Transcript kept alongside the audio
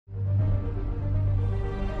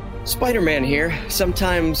Spider-Man here,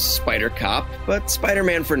 sometimes Spider-Cop, but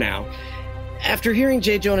Spider-Man for now. After hearing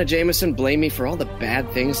J. Jonah Jameson blame me for all the bad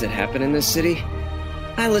things that happen in this city,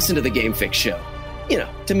 I listened to the Game Fix show,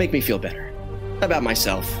 to make me feel better. About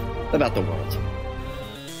myself, about the world.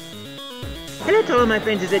 Hello to all my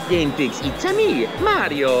friends at Game Fix. It's me,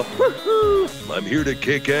 Mario. Woohoo! I'm here to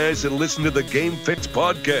kick ass and listen to the Game Fix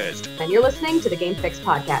podcast. And you're listening to the Game Fix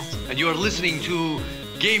podcast. And you're listening to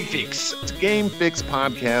Game Fix. It's Game Fix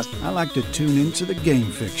podcast. I like to tune into the Game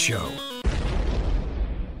Fix show.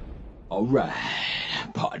 All right,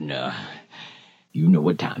 partner. You know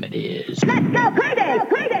what time it is. Let's go crazy!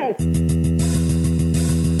 Crazy!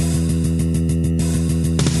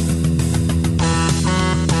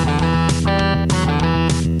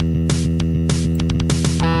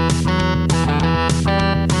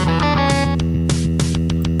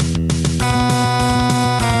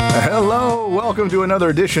 Welcome to another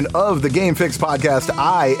edition of the Game Fix podcast.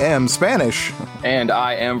 I am Spanish. And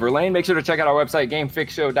I am Verlaine. Make sure to check out our website,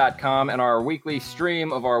 GameFixShow.com, and our weekly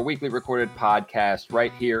stream of our weekly recorded podcast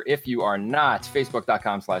right here. If you are not,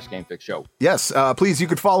 Facebook.com/GameFixShow. Yes, please, you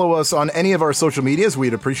could follow us on any of our social medias.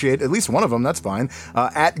 We'd appreciate at least one of them. That's fine.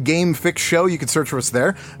 At Game Fix Show, you can search for us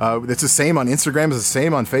there. It's the same on Instagram, it's the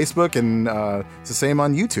same on Facebook, and it's the same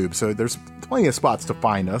on YouTube. So there's plenty of spots to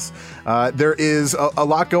find us. There is a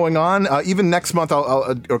lot going on. Even next month,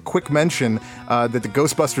 a quick mention that the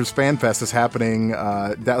Ghostbusters Fan Fest is happening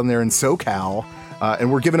down there in SoCal,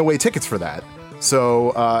 and we're giving away tickets for that.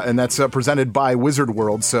 So, and that's presented by Wizard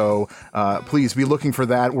World. So, please be looking for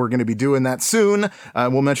that. We're going to be doing that soon.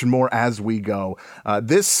 We'll mention more as we go.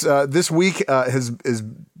 This week is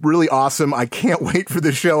really awesome. I can't wait for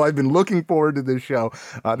the show. I've been looking forward to this show.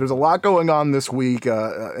 There's a lot going on this week,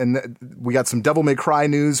 and we got some Devil May Cry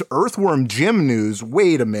news, Earthworm Jim news.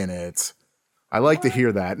 Wait a minute. I like to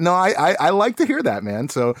hear that. No, I like to hear that, man.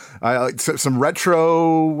 So, some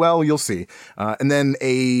retro. Well, you'll see. And then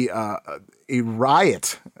a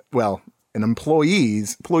riot. Well, an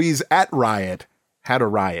employees at Riot had a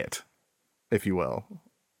riot, if you will.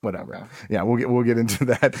 Whatever. Okay. Yeah, we'll get into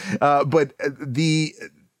that. But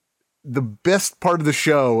the best part of the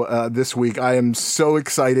show this week, I am so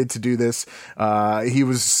excited to do this. He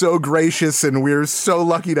was so gracious, and we're so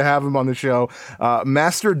lucky to have him on the show.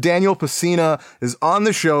 Master Daniel Pesina is on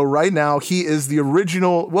the show right now. He is the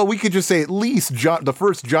original, well, we could just say at least the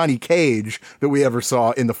first Johnny Cage that we ever saw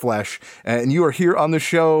in the flesh. And you are here on the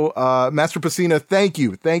show. Master Pesina, thank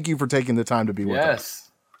you. Thank you for taking the time to be with us.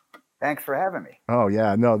 Thanks for having me. Oh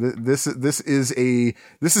yeah, no, this is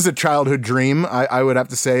a childhood dream. I would have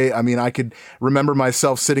to say. I mean, I could remember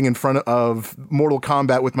myself sitting in front of Mortal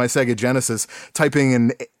Kombat with my Sega Genesis, typing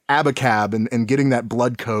in Abacab and getting that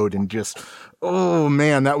blood code, and just, oh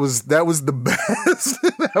man, that was the best.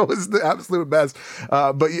 That was the absolute best.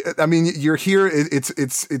 But I mean, you're here.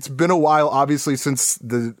 It's been a while, obviously, since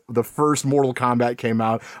the first Mortal Kombat came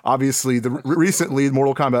out. Obviously, recently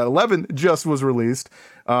Mortal Kombat 11 just was released.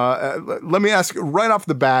 Let me ask right off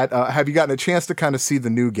the bat, have you gotten a chance to kind of see the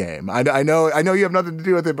new game? I know you have nothing to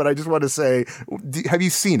do with it, but I just want to say, have you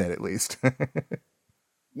seen it at least?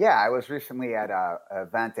 Yeah, I was recently at an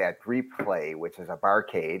event at Replay, which is a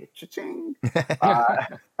barcade. Cha-ching!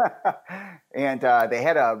 And they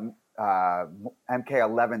had a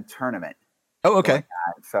MK11 tournament. Oh, okay.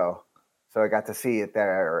 So I got to see it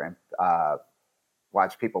there and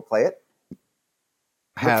watch people play it.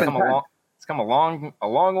 It's come a long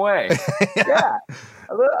way. Yeah,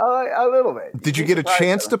 a little bit. Did you get a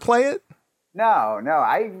chance to play it? No,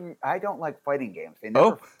 I don't like fighting games. They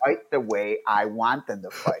never fight the way I want them to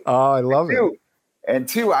fight. Oh, I love it. And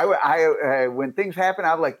two, I when things happen,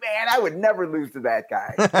 I'm like, man, I would never lose to that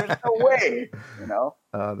guy. There's no way,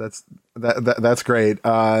 That's great.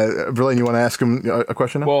 Verlaine, you want to ask him a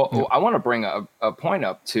question now? Well, I want to bring a point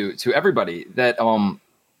up to everybody that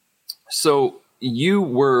so you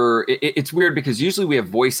were. It's weird because usually we have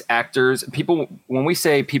voice actors. People, when we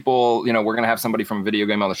say people, we're going to have somebody from a video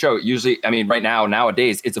game on the show. Usually, I mean, right now,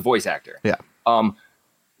 nowadays, it's a voice actor. Yeah.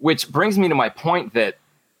 Which brings me to my point that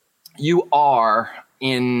you are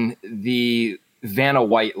in the Vanna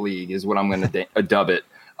White League, is what I'm going to dub it,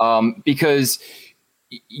 because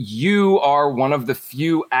you are one of the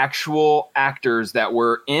few actual actors that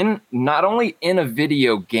were not only in a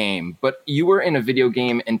video game, but you were in a video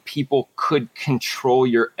game and people could control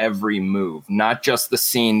your every move, not just the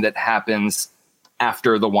scene that happens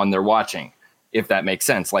after the one they're watching, if that makes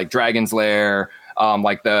sense. Like Dragon's Lair,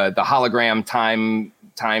 like the hologram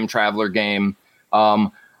time traveler game.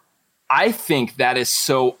 I think that is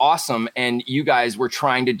so awesome. And you guys were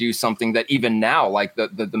trying to do something that even now, like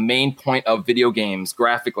the main point of video games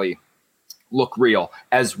graphically look real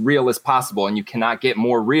as possible. And you cannot get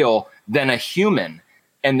more real than a human.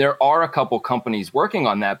 And there are a couple companies working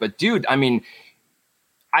on that. But dude, I mean,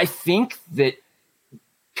 I think that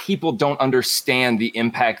people don't understand the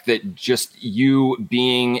impact that just you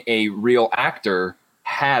being a real actor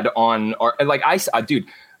had on, or like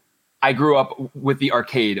I grew up with the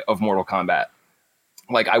arcade of Mortal Kombat.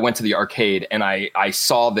 Like I went to the arcade and I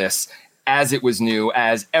saw this as it was new,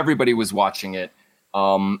 as everybody was watching it.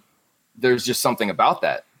 There's just something about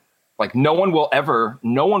that. Like no one will ever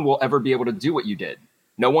be able to do what you did.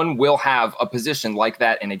 No one will have a position like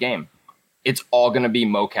that in a game. It's all going to be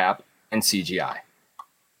mocap and CGI.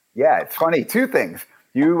 Yeah, it's funny. Two things.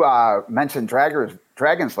 You mentioned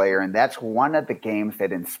Dragon's Lair, and that's one of the games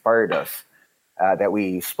that inspired us that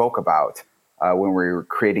we spoke about when we were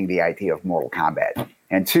creating the idea of Mortal Kombat.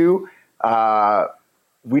 And two,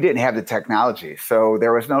 we didn't have the technology. So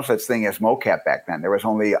there was no such thing as mocap back then. There was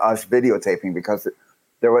only us videotaping because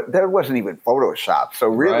there wasn't even Photoshop. So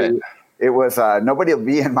really, it was nobody will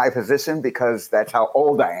be in my position because that's how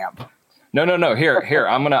old I am. No. Here.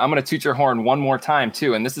 I'm gonna toot your horn one more time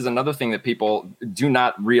too. And this is another thing that people do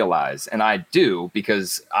not realize, and I do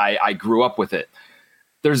because I grew up with it.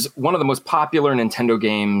 There's one of the most popular Nintendo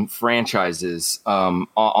game franchises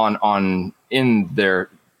in their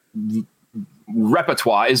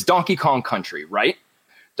repertoire is Donkey Kong Country, right?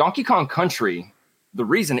 Donkey Kong Country, the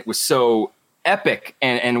reason it was so epic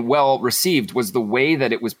and well received was the way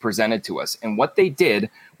that it was presented to us. And what they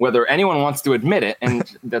did, whether anyone wants to admit it, and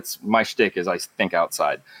that's my shtick as I think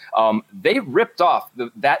outside, they ripped off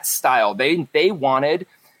that style. They wanted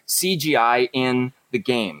CGI in the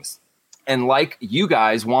games. And like you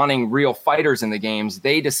guys wanting real fighters in the games,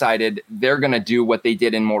 they decided they're going to do what they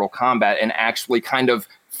did in Mortal Kombat and actually kind of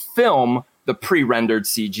film the pre-rendered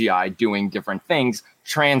CGI doing different things,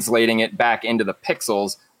 translating it back into the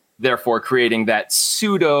pixels, therefore creating that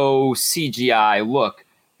pseudo CGI look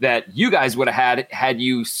that you guys would have had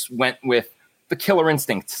you went with the Killer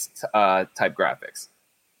Instinct type graphics.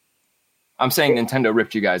 I'm saying Nintendo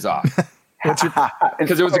ripped you guys off.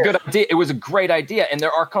 Because it was a good idea. It was a great idea. And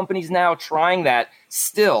there are companies now trying that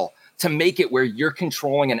still to make it where you're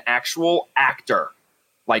controlling an actual actor,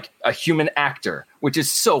 like a human actor, which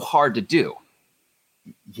is so hard to do.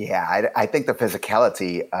 Yeah, I think the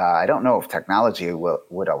physicality, I don't know if technology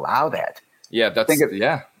would allow that. Yeah,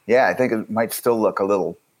 Yeah, I think it might still look a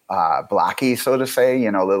little blocky, so to say,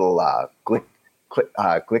 a little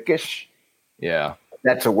glickish. Yeah.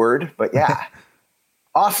 That's a word, but yeah.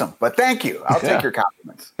 Awesome, but thank you. I'll take your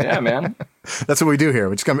compliments. Yeah, man. That's what we do here.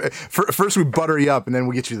 We just come first. We butter you up, and then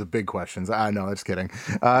we get you the big questions. I know, just kidding.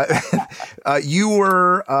 You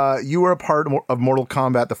were a part of Mortal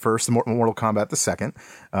Kombat the first, Mortal Kombat the second.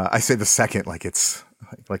 I say the second like it's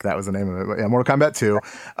like that was the name of it. But yeah, Mortal Kombat 2,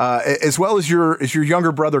 as well as your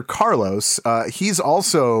younger brother Carlos. He's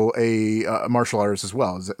also a martial artist as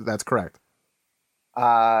well. That's correct?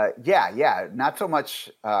 Yeah. Not so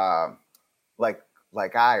much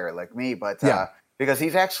like I or like me, but because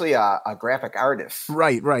he's actually a graphic artist.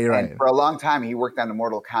 Right. And for a long time, he worked on the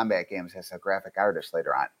Mortal Kombat games as a graphic artist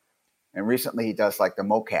later on. And recently he does like the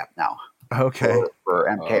mocap now. Okay. For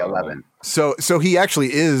MK11. So he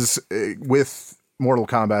actually is with Mortal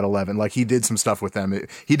Kombat 11. Like he did some stuff with them.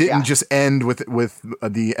 He didn't just end with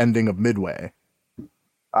the ending of Midway.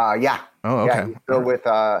 Yeah. Oh, okay. Yeah, he's still with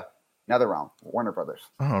NetherRealm, Warner Brothers.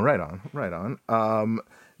 Oh, right on.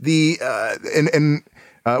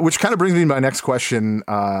 Which kind of brings me to my next question.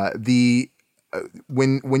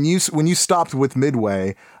 When you stopped with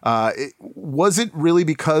Midway, was it really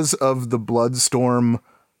because of the Bloodstorm?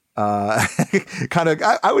 Kind of,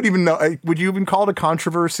 I would even know. Would you even call it a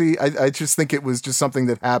controversy? I just think it was just something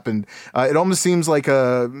that happened. It almost seems like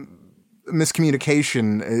a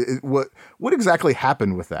miscommunication. What exactly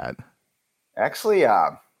happened with that? Actually,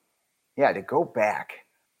 to go back,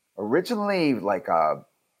 originally,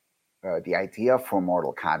 the idea for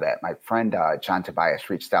Mortal Kombat, my friend John Tobias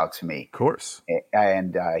reached out to me. Of course.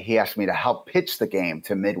 And he asked me to help pitch the game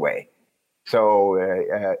to Midway.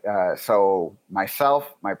 So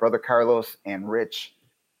myself, my brother Carlos, and Rich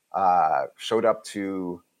showed up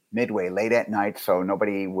to Midway late at night so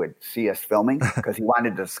nobody would see us filming because he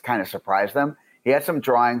wanted to kind of surprise them. He had some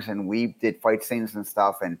drawings and we did fight scenes and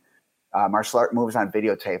stuff and martial art moves on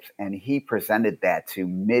videotapes. And he presented that to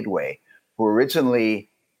Midway, who originally...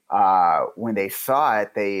 when they saw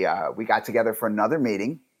it, we got together for another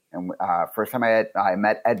meeting. And first time I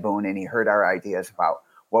met Ed Boon, and he heard our ideas about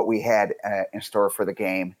what we had in store for the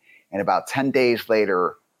game. And about 10 days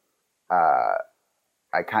later,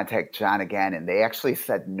 I contacted John again, and they actually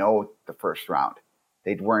said no the first round.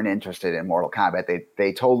 they weren't interested in Mortal Kombat.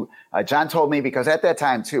 They told John told me, because at that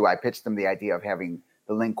time too, I pitched them the idea of having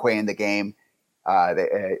the Lin Kuei in the game.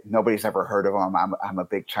 Nobody's ever heard of him. I'm a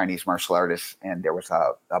big Chinese martial artist, and there was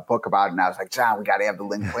a book about it, and I was like, John, we got to have the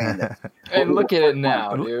Lin Kuei in this. And look at it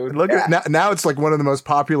now, dude. Look at now it's like one of the most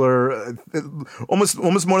popular, almost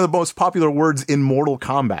one of the most popular words in Mortal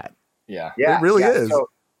Kombat. Yeah, it really is. So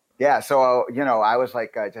I was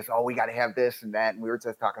like, we got to have this and that, and we were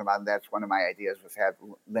just talking about it. That's one of my ideas, was have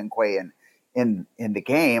Lin Kuei in the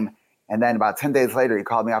game. And then about 10 days later, he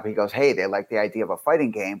called me up. He goes, hey, they like the idea of a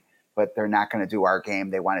fighting game, but they're not going to do our game.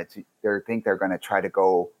 They think they're going to try to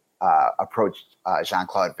go approach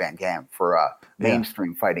Jean-Claude Van Damme for a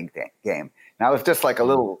mainstream fighting game. And I was just like a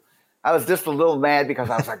little mad, because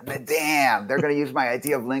I was like, damn, they're going to use my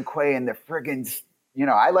idea of Lin Kuei and the friggin',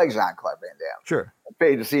 I like Jean-Claude Van Damme. Sure. I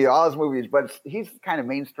paid to see all his movies, but he's kind of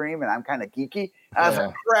mainstream and I'm kind of geeky. And I was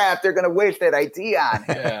like, crap, they're going to waste that idea on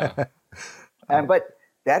him. Yeah. But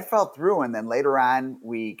that fell through, and then later on,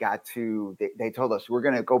 we got to. They told us we're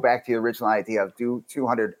going to go back to the original idea of do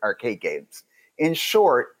 200 arcade games. In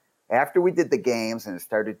short, after we did the games and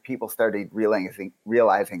people started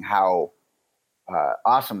realizing how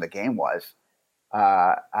awesome the game was.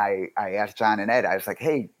 I asked John and Ed. I was like,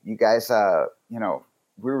 "Hey, you guys, we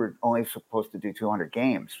were only supposed to do 200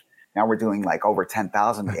 games. Now we're doing like over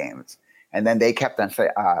 10,000 games." And then they kept on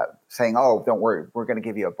saying, "Oh, don't worry, we're going to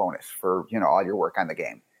give you a bonus for all your work on the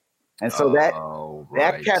game." And so that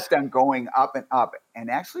kept on going up and up. And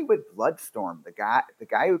actually, with Bloodstorm, the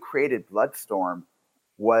guy who created Bloodstorm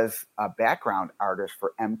was a background artist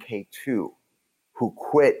for MK2, who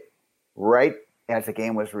quit right as the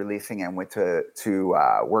game was releasing and went to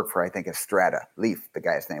work for, I think, Estrada Leaf. The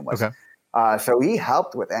guy's name was. Okay. So he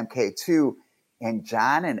helped with MK2. And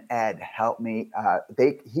John and Ed helped me.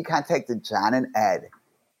 He contacted John and Ed,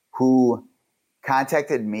 who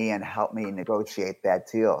contacted me and helped me negotiate that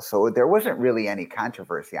deal. So there wasn't really any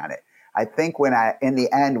controversy on it. I think in the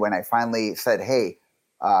end, when I finally said, "Hey,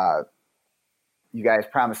 you guys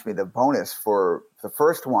promised me the bonus for the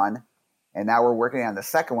first one, and now we're working on the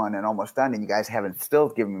second one and almost done, and you guys haven't still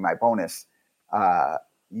given me my bonus," I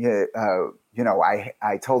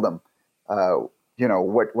told them.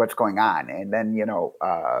 What's going on. And then,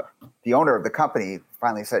 the owner of the company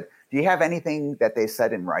finally said, "Do you have anything that they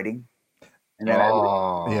said in writing?" And then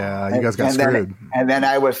you guys got screwed. And then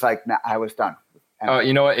I was like, nah, I was done.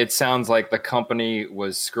 You know what? It sounds like the company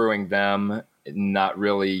was screwing them, not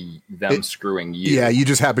really them screwing you. Yeah, you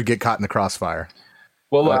just happened to get caught in the crossfire.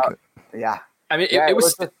 Well, look. Yeah. I mean, it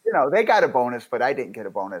was just, they got a bonus, but I didn't get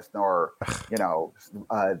a bonus, nor,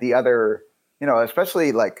 the other,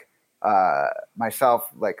 especially like, myself,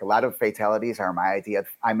 like a lot of fatalities are my idea.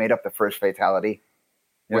 I made up the first fatality.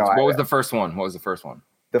 What was the first one?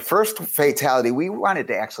 The first fatality, we wanted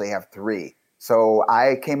to actually have 3. So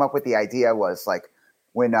I came up with the idea was like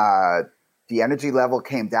when the energy level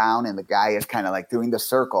came down and the guy is kind of like doing the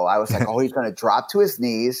circle, I was like, oh, he's going to drop to his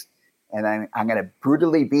knees and then I'm going to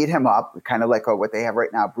brutally beat him up, kind of like what they have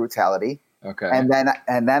right now, brutality. Okay. And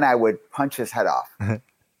then I would punch his head off.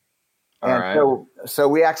 So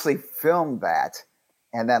we actually filmed that,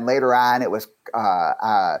 and then later on, it was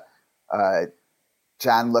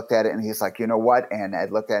John looked at it and he's like, "You know what?" And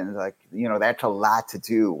Ed looked at it and like, "That's a lot to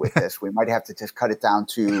do with this. We might have to just cut it down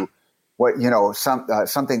to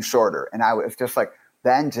something shorter." And I was just like,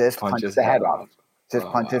 "Then just punch the head off. Just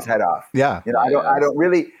punch his head off." Yeah. I don't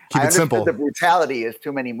really keep it simple. The brutality is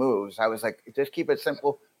too many moves. I was like, just keep it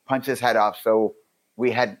simple. Punch his head off. So we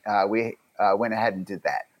went ahead and did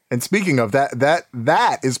that. And speaking of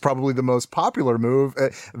that is probably the most popular move.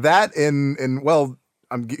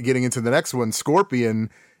 I'm getting into the next one, Scorpion,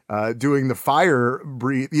 doing the fire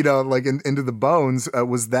breathe, like into the bones.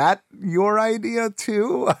 Was that your idea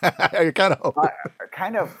too? Okay,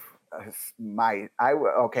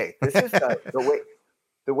 this is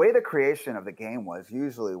the way the creation of the game was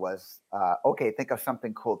think of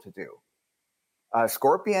something cool to do.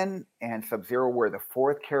 Scorpion and Sub-Zero were the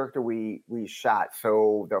 4th character we shot.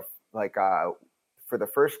 So for the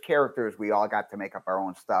first characters, we all got to make up our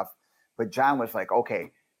own stuff. But John was like,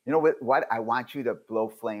 "Okay, you know what? I want you to blow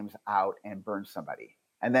flames out and burn somebody."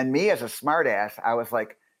 And then me as a smartass, I was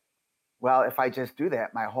like, "Well, if I just do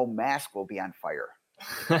that, my whole mask will be on fire."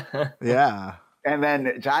 Yeah. And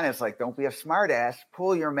then John is like, "Don't be a smartass.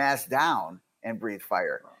 Pull your mask down and breathe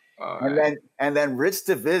fire." And then Rich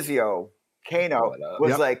DeVizio, Kano,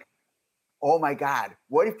 was like, "Oh my God,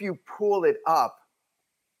 what if you pull it up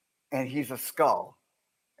and he's a skull?"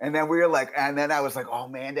 And then and then I was like, oh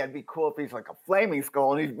man, that'd be cool if he's like a flaming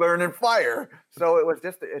skull and he's burning fire. So it was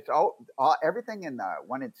everything in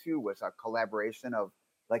 1 and 2 was a collaboration of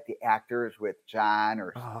like the actors with John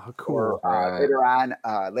or later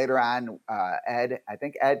on, Ed. I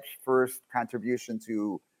think Ed's first contribution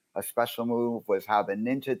to a special move was how the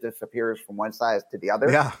ninja disappears from one side to the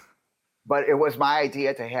other. Yeah. But it was my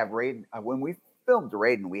idea to have Raiden. When we filmed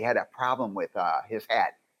Raiden, we had a problem with his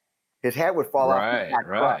hat. His hat would fall off.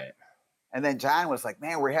 Right. And then John was like,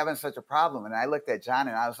 man, we're having such a problem. And I looked at John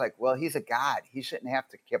and I was like, well, he's a god. He shouldn't have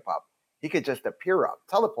to kip up. He could just appear up,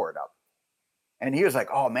 teleport up. And he was like,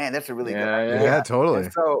 oh man, that's a really good idea. Yeah, totally.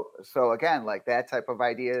 And so again, like that type of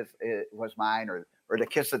idea was mine, or the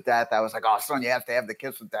kiss of death. I was like, oh, son, you have to have the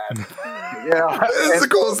kiss of death. It's the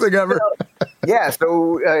coolest thing ever.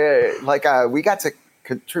 So we got to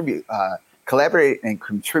contribute, collaborate and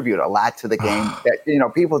contribute a lot to the game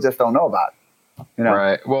that, people just don't know about.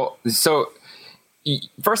 Right. Well, so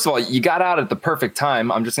first of all, you got out at the perfect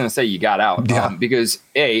time. I'm just going to say you got out because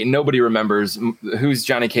nobody remembers who's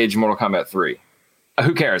Johnny Cage in Mortal Kombat 3.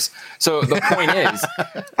 Who cares? So the point is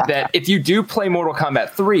that if you do play Mortal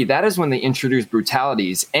Kombat 3, that is when they introduced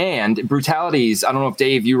brutalities. And brutalities, I don't know if,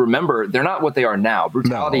 Dave, you remember, they're not what they are now.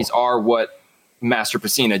 Brutalities are what Master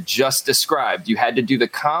Pacina just described. You had to do the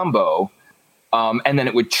combo, and then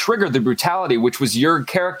it would trigger the brutality, which was your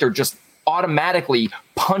character just automatically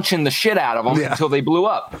punching the shit out of them until they blew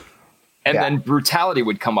up. And then brutality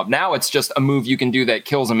would come up. Now it's just a move you can do that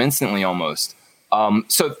kills them instantly almost.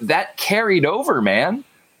 So that carried over, man.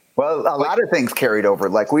 Well, a lot of things carried over.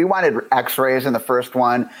 Like we wanted X-rays in the first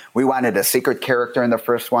one. We wanted a secret character in the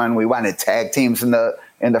first one. We wanted tag teams in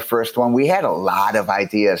the first one. We had a lot of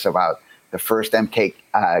ideas about the first MK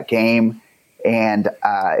game, and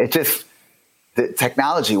it just the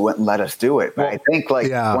technology wouldn't let us do it. But I think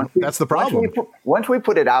that's the problem. Once we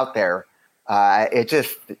put it out there, it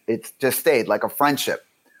just stayed like a friendship.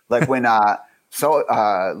 Like when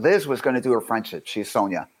Liz was going to do her friendship. She's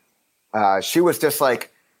Sonya. She was just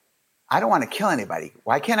like, I don't want to kill anybody.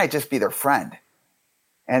 Why can't I just be their friend?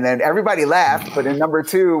 And then everybody laughed. But in number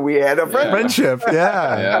 2, we had a friendship.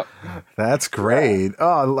 Yeah. That's great.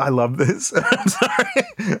 Oh, I love this. I'm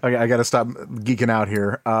sorry. Okay, I got to stop geeking out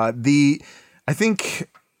here. I think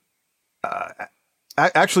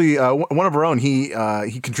actually one of our own, he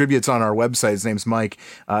contributes on our website. His name's Mike.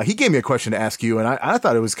 He gave me a question to ask you, and I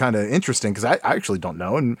thought it was kind of interesting because I actually don't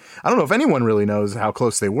know, and I don't know if anyone really knows how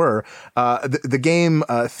close they were. The game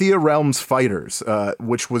Thea Realms Fighters,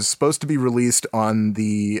 which was supposed to be released on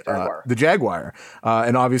the Jaguar,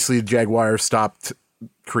 and obviously Jaguar stopped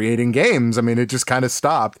creating games. I mean, it just kind of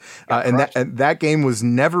stopped, and that game was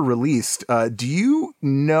never released. Do you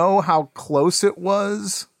know how close it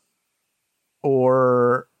was?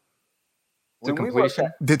 Or to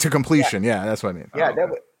completion? To completion, yeah, that's what I mean.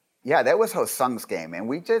 Yeah, that was Ho Sung's game, and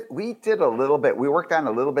we did a little bit. We worked on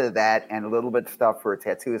a little bit of that and a little bit of stuff for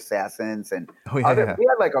Tattoo Assassins, and we had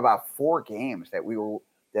like about 4 games that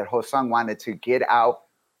Ho Sung wanted to get out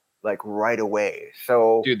like right away.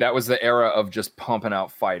 So, dude, that was the era of just pumping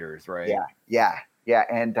out fighters, right? Yeah,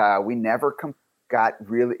 and we never got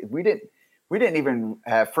really. We didn't even,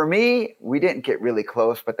 for me, we didn't get really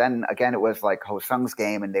close. But then again, it was like Ho Sung's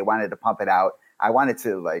game and they wanted to pump it out. I wanted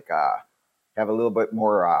to like have a little bit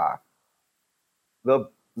more,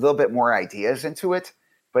 little bit more ideas into it.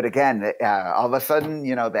 But again, all of a sudden,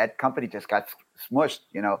 that company just got smushed,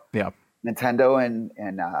 Yeah. Nintendo and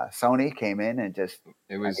Sony came in and just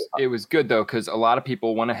it was good though, because a lot of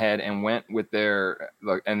people went ahead and went with their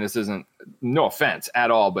and this isn't no offense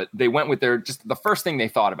at all, but they went with their just the first thing they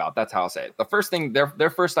thought about. That's how I'll say it. The first thing,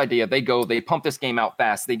 their first idea, they pump this game out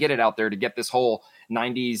fast, they get it out there to get this whole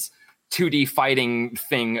 90s 2D fighting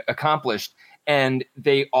thing accomplished, and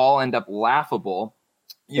they all end up laughable.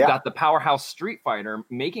 You got the powerhouse Street Fighter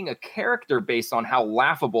making a character based on how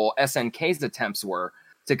laughable SNK's attempts were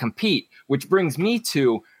to compete, which brings me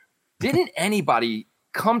to, didn't anybody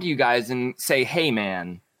come to you guys and say, hey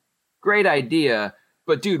man, great idea,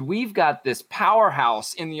 but dude, we've got this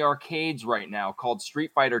powerhouse in the arcades right now called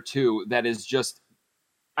Street Fighter 2 that is just,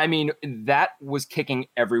 I mean, that was kicking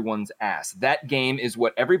everyone's ass. That game is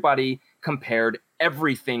what everybody compared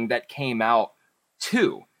everything that came out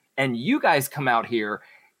to. And you guys come out here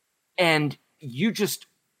and you just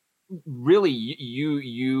really,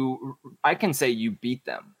 you I can say you beat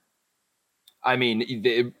them. I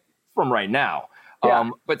mean, from right now.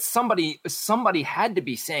 But somebody had to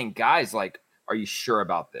be saying, guys, like, are you sure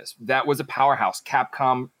about this? That was a powerhouse.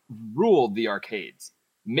 Capcom ruled the arcades.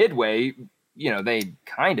 Midway, they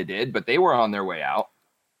kind of did, but they were on their way out.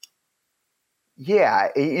 Yeah,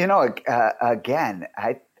 again,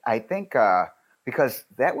 I think because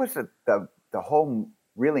that was the whole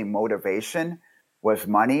really motivation was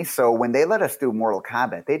money. So when they let us do Mortal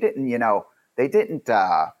Kombat, they didn't.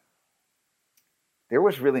 There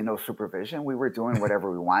was really no supervision. We were doing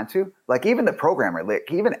whatever we wanted to. Like even the programmer, like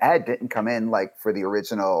even Ed didn't come in like for the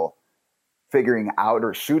original figuring out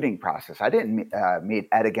or shooting process. I didn't meet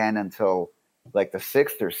Ed again until like the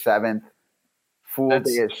 6th or 7th full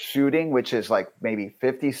day of shooting, which is like maybe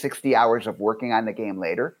 50, 60 hours of working on the game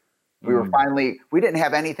later. We were we didn't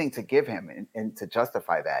have anything to give him and to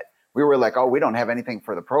justify that. We were like, oh, we don't have anything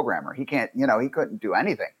for the programmer. He can't, he couldn't do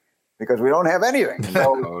anything because we don't have anything.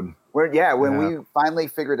 So when we finally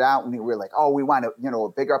figured out, and we were like, oh, we want a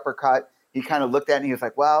big uppercut. He kind of looked at it and he was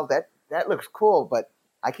like, well, that looks cool, but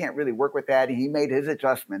I can't really work with that. And he made his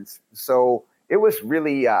adjustments. So it was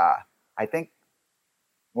really, I think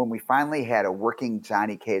when we finally had a working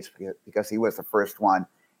Johnny Cage, because he was the first one,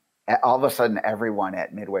 all of a sudden everyone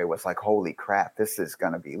at Midway was like, holy crap, this is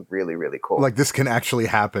going to be really, really cool. Like this can actually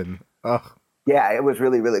happen. Ugh. Yeah, it was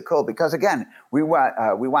really, really cool because again, we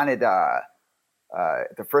wanted the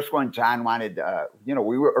first one. John wanted, we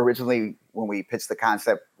were originally, when we pitched the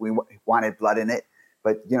concept, we wanted blood in it,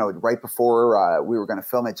 but right before we were going to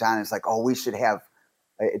film it, John is like, oh, we should have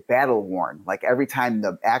it battle worn. Like every time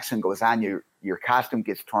the action goes on, your costume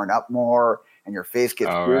gets torn up more and your face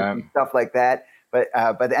gets bruised and stuff like that. But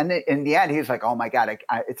then in the end, he's like, oh my God,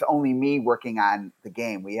 it's only me working on the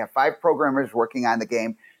game. We have 5 programmers working on the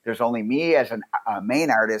game. There's only me as a main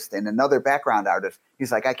artist and another background artist.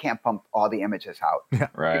 He's like, I can't pump all the images out. Yeah,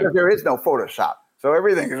 right. Because there is no Photoshop. So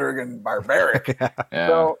everything is freaking barbaric.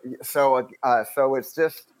 Yeah. So it's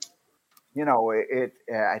just,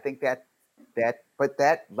 I think that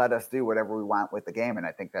let us do whatever we want with the game. And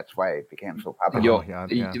I think that's why it became so popular.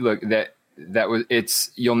 Look,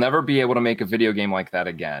 you'll never be able to make a video game like that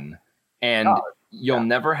again. And you'll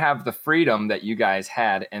never have the freedom that you guys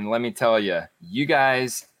had. And let me tell you, you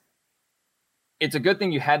guys, it's a good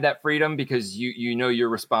thing you had that freedom because you're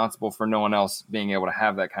responsible for no one else being able to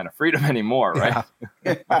have that kind of freedom anymore, right?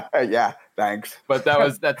 Yeah, thanks. But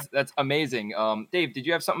that's amazing. Dave, did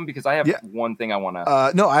you have something? Because I have one thing I want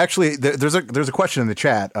to. No, actually, there's a question in the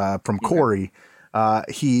chat from Corey.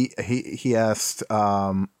 He asked.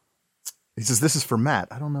 He says, this is for Matt.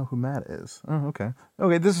 I don't know who Matt is. Oh, okay.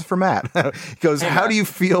 Okay, this is for Matt. He goes, how do you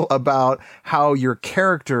feel about how your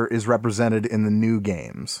character is represented in the new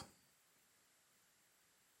games?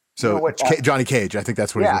 So Johnny Cage, I think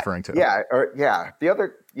that's what he's referring to. Yeah. The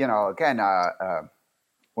other, again,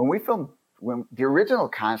 when the original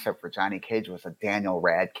concept for Johnny Cage was a Daniel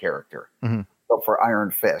Rad character, so for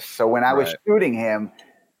Iron Fist. So when I was shooting him,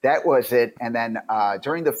 that was it. And then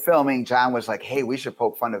during the filming, John was like, hey, we should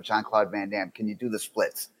poke fun of Jean-Claude Van Damme. Can you do the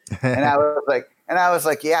splits? And I was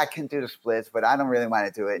like, yeah, I can do the splits, but I don't really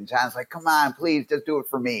want to do it. And John's like, come on, please, just do it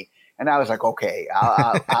for me. And I was like, okay,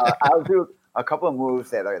 I'll do a couple of moves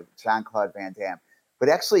that are Jean-Claude Van Damme. But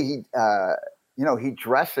actually, he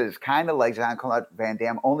dresses kind of like Jean-Claude Van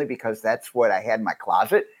Damme only because that's what I had in my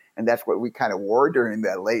closet. And that's what we kind of wore during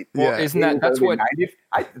the late. Well, isn't that's what 90s.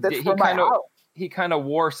 That's from my house. He kind of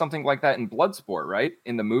wore something like that in Bloodsport, right?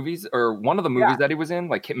 In the movies or one of the movies that he was in,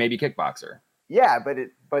 like maybe Kickboxer. Yeah,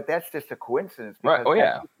 but that's just a coincidence. Right. Oh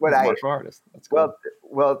yeah. What martial artist. That's cool.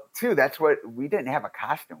 Well, too. That's what we didn't have a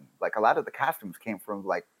costume. Like a lot of the costumes came from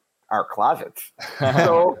like our closets.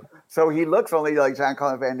 So he looks only like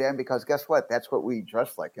Jean-Claude Van Damme because guess what? That's what we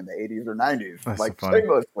dressed like in the 80s or 90s, that's like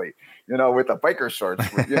shamelessly. With the biker shorts.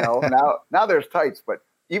 Now there's tights, but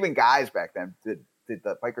even guys back then did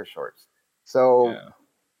the biker shorts. So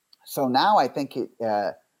now I think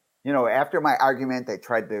after my argument, they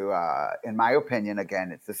tried to, in my opinion,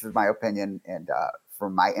 again, this is my opinion, and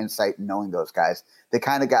from my insight and knowing those guys, they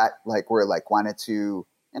kind of got wanted to,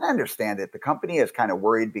 and I understand it. The company is kind of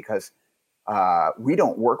worried because we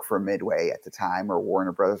don't work for Midway at the time or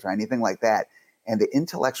Warner Brothers or anything like that, and the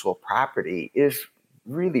intellectual property is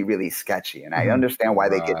really, really sketchy, and I understand why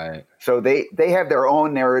they get. So they have their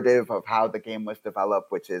own narrative of how the game was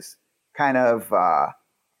developed, which is kind of,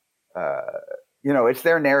 it's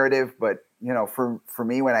their narrative, but for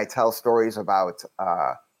me, when I tell stories about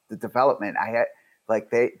the development,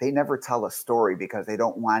 they never tell a story because they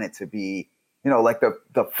don't want it to be, like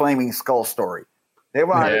the Flaming Skull story. They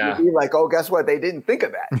want it to be like, oh, guess what? They didn't think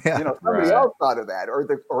of that. Yeah. Somebody else thought of that,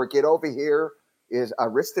 or Get Over Here is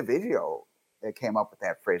Rich DeVizio that came up with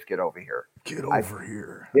that phrase, "Get over here." Get over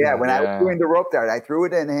here. Yeah, when I was doing the rope dart, I threw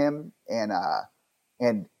it in him, and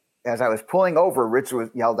as I was pulling over, Rich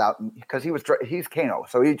yelled out because he's Kano,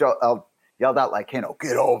 so he yelled out like Kano,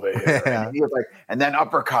 "Get over here!" Yeah. And he was like, and then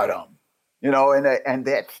uppercut him, and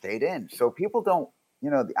that stayed in. So people don't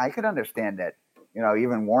I could understand that,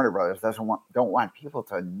 even Warner Brothers don't want people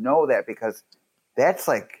to know that, because that's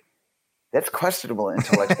questionable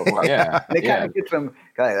intellectual property. Yeah, They kind of get some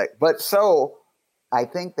but so I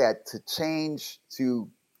think that to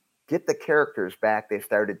get the characters back, they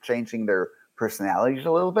started changing their personalities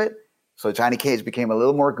a little bit. So Johnny Cage became a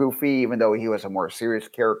little more goofy, even though he was a more serious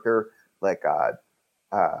character, like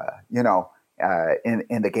in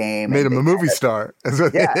the game. Made him a movie star.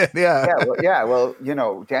 Yeah. Well,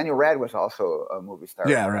 Daniel Rad was also a movie star.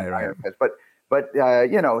 Yeah, right. But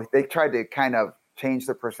they tried to kind of change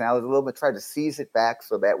their personalities a little bit, tried to seize it back,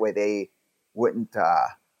 so that way they wouldn't.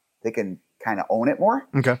 They can kind of own it more.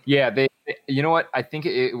 Okay. Yeah, they. You know what? I think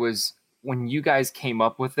it was when you guys came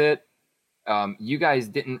up with it. You guys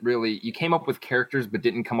didn't really. You came up with characters, but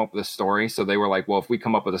didn't come up with a story. So they were like, "Well, if we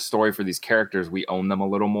come up with a story for these characters, we own them a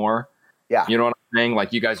little more." Yeah. You know what I'm saying?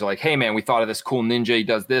 Like, you guys are like, "Hey, man, we thought of this cool ninja. He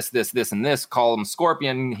does this, and this. Call him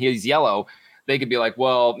Scorpion. He's yellow." They could be like,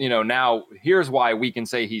 "Well, now here's why we can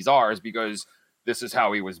say he's ours, because this is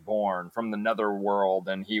how he was born from the netherworld,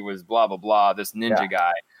 and he was blah blah blah. This ninja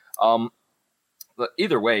guy." But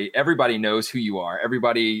either way, everybody knows who you are.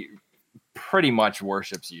 Everybody pretty much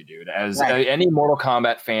worships you, dude. As any Mortal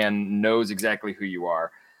Kombat fan knows exactly who you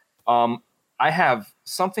are. I have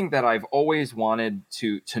something that I've always wanted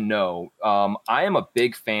to know. I am a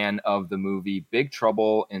big fan of the movie Big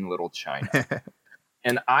Trouble in Little China.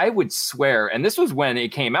 And I would swear, and this was when it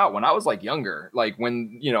came out, when I was like younger, like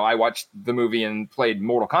when, I watched the movie and played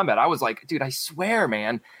Mortal Kombat, I was like, dude, I swear,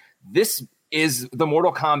 man, this is the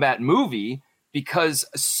Mortal Kombat movie, because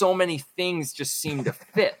so many things just seem to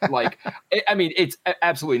fit. Like, I mean, it's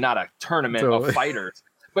absolutely not a tournament of fighters,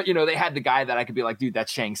 but they had the guy that I could be like, dude,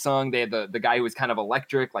 that's Shang Tsung. They had the guy who was kind of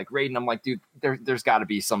electric, like Raiden. I'm like, dude, there's got to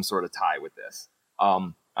be some sort of tie with this.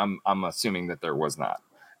 I'm assuming that there was not,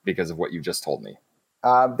 because of what you just told me.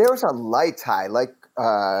 There was a light tie,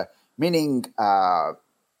 meaning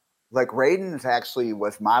like Raiden actually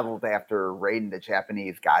was modeled after Raiden, the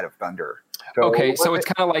Japanese god of thunder. So it's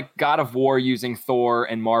kind of like God of War using Thor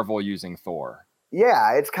and Marvel using Thor.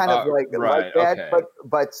 Yeah, it's kind of like that. Okay.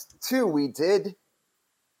 But too, we did,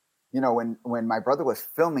 when my brother was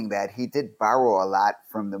filming that, he did borrow a lot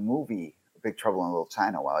from the movie Big Trouble in Little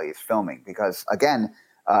China while he's filming, because again,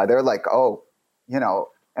 they're like,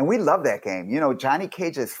 and we love that game. Johnny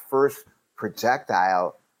Cage's first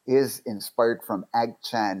projectile is inspired from Egg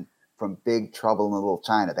Chen from Big Trouble in Little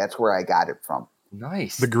China. That's where I got it from.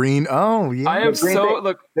 Nice. The green. Oh, yeah. I am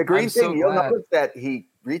the green thing. You'll notice that he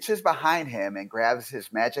reaches behind him and grabs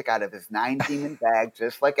his magic out of his 9-demon bag,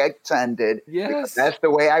 just like Egg Chen did. Yes. That's the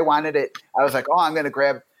way I wanted it. I was like, I'm going to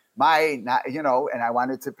grab and I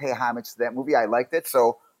wanted to pay homage to that movie. I liked it.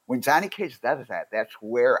 So when Johnny Cage does that, that's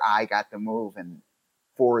where I got the move, and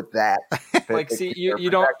for that. You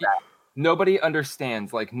don't. Nobody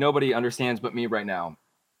understands. Nobody understands but me right now.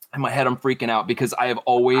 In my head, I'm freaking out, because I have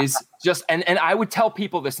always and I would tell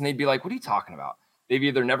people this, and they'd be like, "What are you talking about?" They've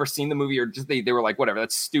either never seen the movie, or just they were like, "Whatever,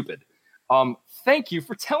 that's stupid." Thank you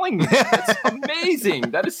for telling me. That's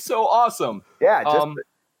amazing. That is so awesome. Yeah,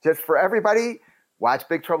 just for everybody, watch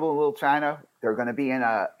Big Trouble in Little China. They're going to be in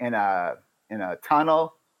a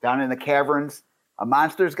tunnel down in the caverns. A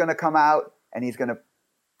monster's going to come out, and he's going to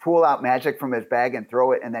pull out magic from his bag and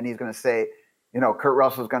throw it, and then he's going to say, Kurt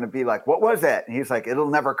Russell's going to be like, "What was that?" And he's like, "It'll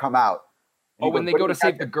never come out." And when they go to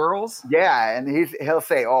save the girls? Yeah, and he'll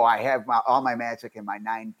say, "I have all my magic in my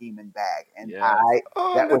 9-demon bag," and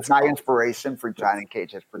that was my inspiration for Johnny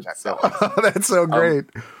Cage's projectile. That's so great.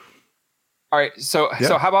 All right, so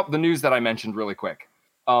how about the news that I mentioned really quick?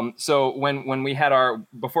 So when we had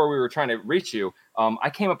before we were trying to reach you, I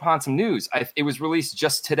came upon some news. It was released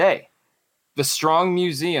just today. The Strong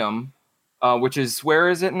Museum, which is, where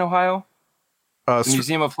is it in Ohio?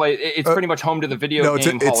 Museum of Play. It's pretty much home to the video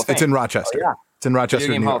game Hall of Fame. It's in Rochester. Oh, yeah. It's in Rochester,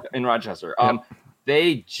 Video game New Hall York. in Rochester. Yep.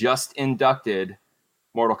 They just inducted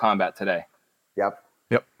Mortal Kombat today. Yep.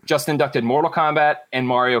 Just inducted Mortal Kombat and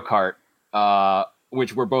Mario Kart,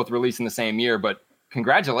 which were both released in the same year. But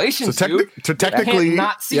congratulations, dude! Technically, I can't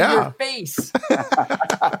not see your face.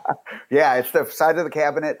 Yeah, it's the side of the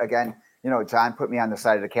cabinet again. John put me on the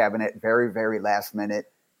side of the cabinet very, very last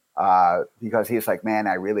minute, because he's like, "Man,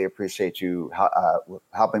 I really appreciate you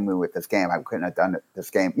helping me with this game. I couldn't have done this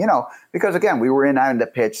game, because again, we were in on the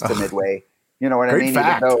pitch to Midway. You know what I mean?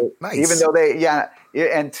 Fact. Even though they,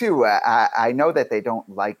 and two, I know that they don't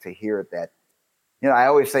like to hear that. I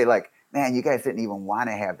always say, like, man, you guys didn't even want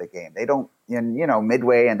to have the game. They don't,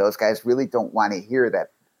 Midway and those guys really don't want to hear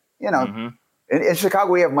that. Mm-hmm. In Chicago,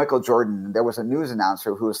 we have Michael Jordan. There was a news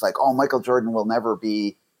announcer who was like, "Oh, Michael Jordan will never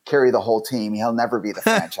carry the whole team. He'll never be the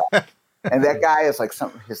franchise." And that guy is like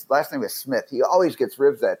his last name is Smith. He always gets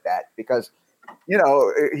ribs at that because,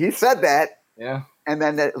 he said that. Yeah. And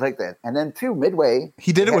then that. And then too, Midway.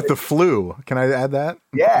 He did it with the flu. Can I add that?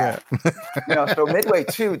 Yeah. So Midway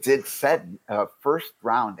 2 said first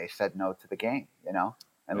round, they said no to the game,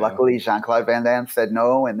 and luckily Jean-Claude Van Damme said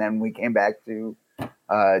no. And then we came back to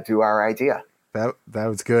do our idea. That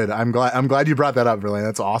was good. I'm glad you brought that up, Verlaine.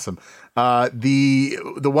 That's awesome. The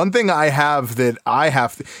one thing I have that I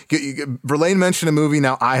have to, Verlaine mentioned a movie.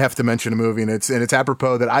 Now I have to mention a movie, and it's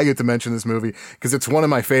apropos that I get to mention this movie because it's one of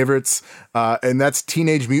my favorites. And that's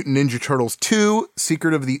Teenage Mutant Ninja Turtles 2: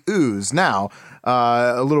 Secret of the Ooze. Now,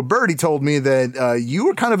 a little birdie told me that you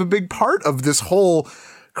were kind of a big part of this whole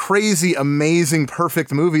crazy, amazing,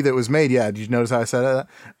 perfect movie that was made. Yeah, did you notice how I said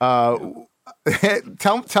that?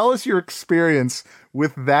 Tell us your experience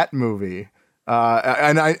with that movie.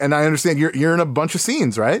 And I understand you're in a bunch of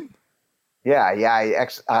scenes, right? Yeah.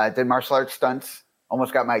 I did martial arts stunts.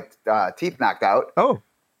 Almost got my teeth knocked out. Oh,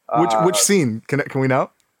 which scene? Can we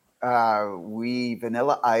know?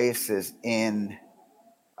 Vanilla Ice is in.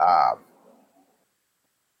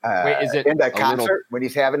 Wait, is it in the concert when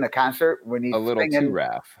he's having the concert when he's a little singing, too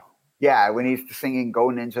rough? Yeah, when he's singing "Go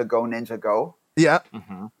Ninja, Go Ninja, Go." Yeah.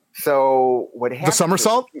 Mm-hmm. So what happened? The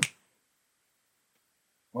somersault?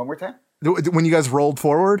 One more time. When you guys rolled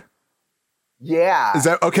forward? Yeah. Is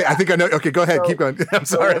that okay? I think I know. Okay, go ahead. Keep going. I'm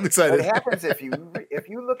sorry. I'm excited. What happens if you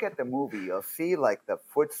look at the movie, you'll see like the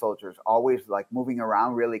foot soldiers always like moving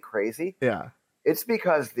around really crazy. Yeah. It's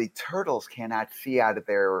because the turtles cannot see out of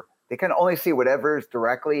they can only see whatever is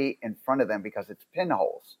directly in front of them because it's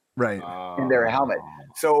pinholes. Right. In their helmet.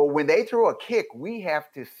 So when they throw a kick, we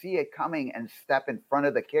have to see it coming and step in front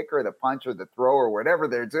of the kick or the punch or the throw or whatever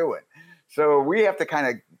they're doing. So we have to kind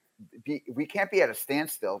of we can't be at a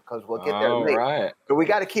standstill because we'll get there late. Right. So we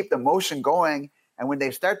got to keep the motion going. And when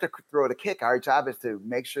they start to throw the kick, our job is to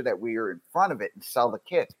make sure that we are in front of it and sell the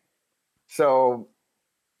kick. So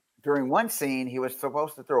during one scene, he was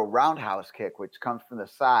supposed to throw a roundhouse kick, which comes from the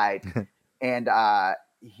side. And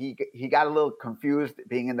he got a little confused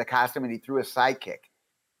being in the costume and he threw a side kick.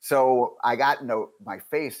 So I got my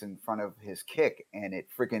face in front of his kick and it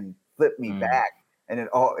freaking flipped me back and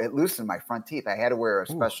it loosened my front teeth. I had to wear a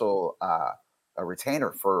special a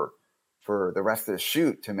retainer for the rest of the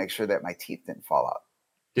shoot to make sure that my teeth didn't fall out.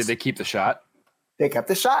 Did they keep the shot? They kept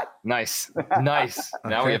the shot. Nice.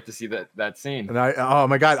 Now we have to see that scene. And oh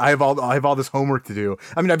my God, I have all this homework to do.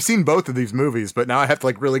 I mean, I've seen both of these movies, but now I have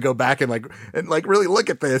to really go back and really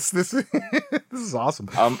look at this. This is awesome.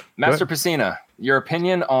 Master Pacina, your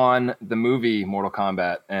opinion on the movie Mortal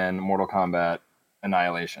Kombat and Mortal Kombat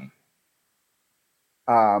Annihilation?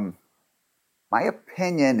 My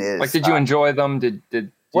opinion is did you enjoy them? Did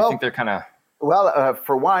you think they're kind of? Well,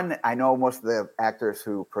 for one, I know most of the actors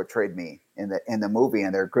who portrayed me in the movie,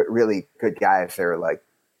 and they're really good guys. They're like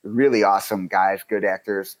really awesome guys, good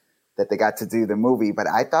actors that they got to do the movie. But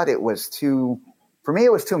I thought it was too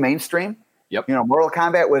mainstream. Yep. Mortal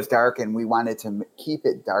Kombat was dark, and we wanted to keep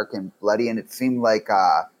it dark and bloody, and it seemed like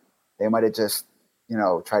they might have just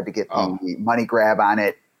tried to get the money grab on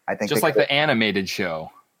it. I think just like the animated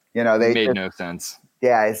show. They made no sense.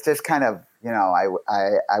 Yeah, it's just kind of,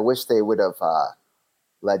 I wish they would have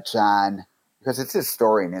let John, because it's his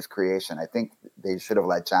story and his creation. I think they should have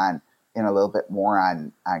let John in a little bit more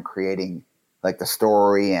on creating like the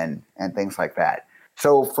story and things like that.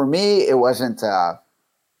 So for me, it wasn't, it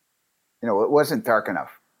wasn't dark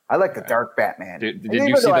enough. I like the dark Batman. Did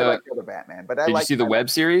you see the other Batman? But did you see the web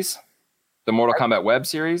series? The Mortal Kombat web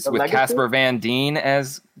series with Casper Van Dien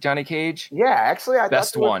as Johnny Cage? Yeah, actually, I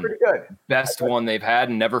thought it was pretty good. Best one they've had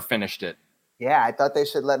and never finished it. Yeah, I thought they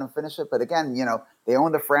should let them finish it. But again, they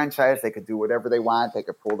own the franchise. They could do whatever they want. They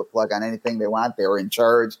could pull the plug on anything they want. They were in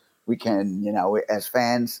charge. We can, as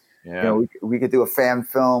fans, we could do a fan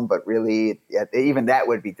film, but really, even that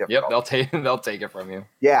would be difficult. Yep, they'll take it from you.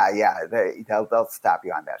 Yeah, they'll stop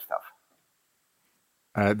you on that stuff.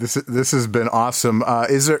 This has been awesome.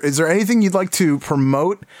 Is there anything you'd like to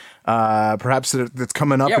promote? Perhaps that's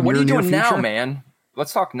coming up. Yeah, in what your are you doing near future? now, man?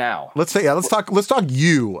 Let's talk now. Let's talk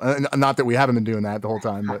you. Not that we haven't been doing that the whole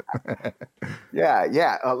time, but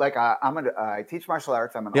I teach martial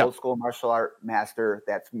arts. I'm an old school martial art master.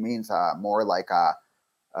 That means more like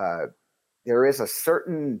there is a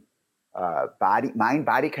certain mind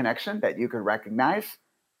body connection that you could recognize.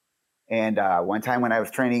 And one time when I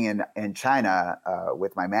was training in China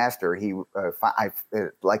with my master,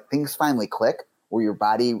 things finally click where your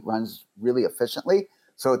body runs really efficiently.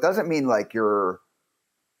 So it doesn't mean like your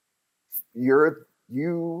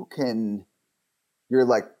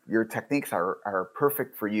techniques are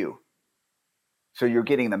perfect for you. So you're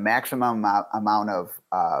getting the maximum amount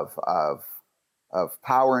of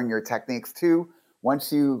power in your techniques too.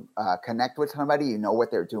 Once you connect with somebody, you know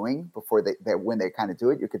what they're doing before when they kind of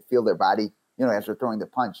do it. You could feel their body, as they're throwing the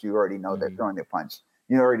punch. You already know they're throwing the punch.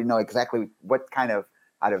 You already know exactly what kind of,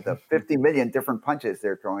 out of the 50 million different punches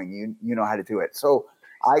they're throwing, you know how to do it. So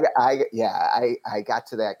I got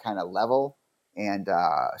to that kind of level, and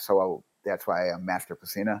so that's why I'm Master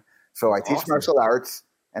Pacina. So I teach martial arts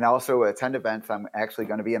and also attend events. I'm actually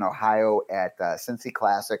going to be in Ohio at Cincy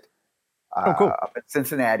Classic, cool. up at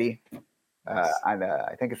Cincinnati.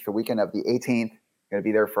 I think it's the weekend of the 18th. Going to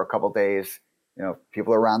be there for a couple days.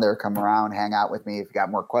 People around there come around, hang out with me. If you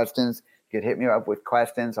got more questions, you could hit me up with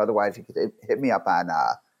questions. Otherwise, you could hit me up on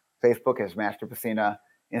Facebook as Master Pacina.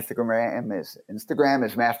 Instagram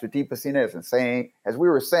is Master D Pacina. As we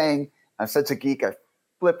were saying, I'm such a geek. I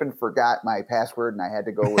flipping forgot my password, and I had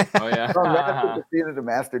to go with from Master Pacina to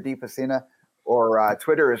Master D Pacina. Or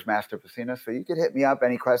Twitter is Master Pacina. So you could hit me up,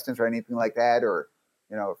 any questions or anything like that. Or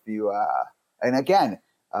if you and again,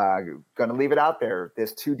 going to leave it out there.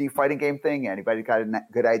 This 2D fighting game thing. Anybody got a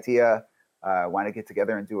good idea? Want to get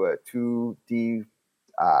together and do a 2D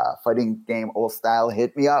fighting game old style?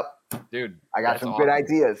 Hit me up, dude. I got some good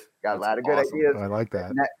ideas. Got a lot of good ideas. I like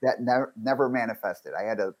that. That never manifested. I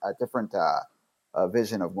had a different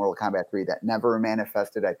vision of Mortal Kombat 3 that never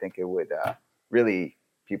manifested. I think it would really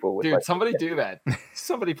people would. Dude, somebody do that.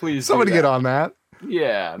 Somebody please. Somebody get on that.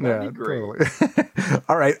 Yeah, that'd be great. Totally.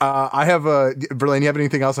 All right, I have Verlaine. You have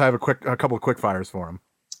anything else? I have a couple of quick fires for him.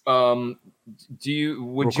 Would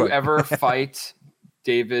you ever fight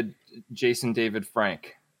Jason David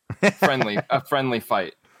Frank? A friendly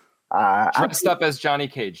fight. Dressed up as Johnny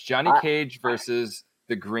Cage. Johnny Cage versus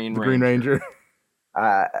the Green Ranger.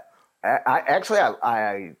 I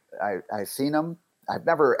seen him. I've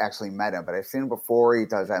never actually met him, but I've seen him before. He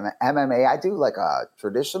does MMA. I do like a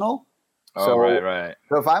traditional. Oh, right.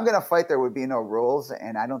 So if I'm going to fight, there would be no rules,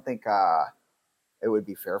 and I don't think it would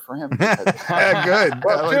be fair for him. Because, good.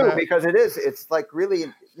 Well, because it's like really,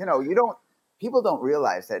 people don't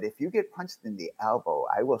realize that if you get punched in the elbow,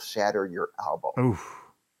 I will shatter your elbow. Oof.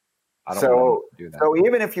 I don't want to do that. So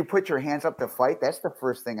even if you put your hands up to fight, that's the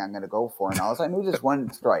first thing I'm going to go for. And all I need is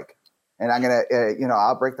one strike. And I'm going to,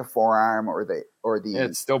 I'll break the forearm or the. Yeah,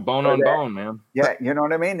 it's still bone on bone, man. Yeah. You know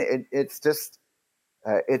what I mean? It's just,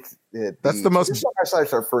 that's the most.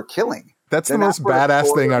 Martial are for killing. That's the most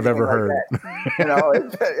badass thing I've ever heard.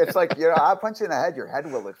 It's like, I'll punch you in the head, your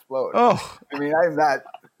head will explode. Oh, I mean, I'm not.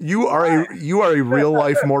 You are a real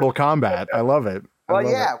life Mortal Kombat. I love it.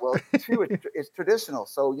 Too, it's traditional.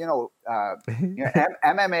 So,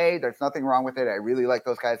 MMA, there's nothing wrong with it. I really like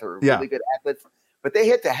those guys. They're really good athletes, but they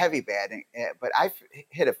hit the heavy bad. But I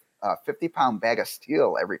hit a 50-pound bag of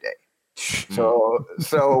steel every day. So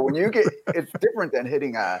when you get, it's different than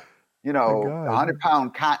hitting a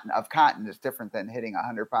 100-pound cotton is different than hitting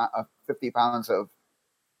 50 pounds of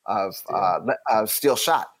steel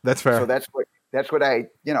shot. That's fair. So that's what I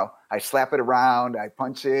slap it around, I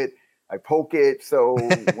punch it, I poke it. So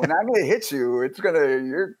when I'm going to hit you,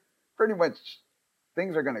 you're pretty much,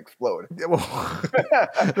 things are going to explode.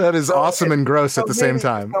 That is awesome and gross at the same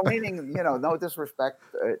time. So meaning, no disrespect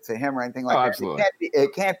to him or anything like that. Absolutely.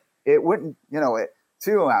 It wouldn't,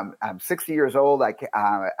 I'm 60 years old. I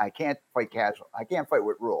can't fight casual. I can't fight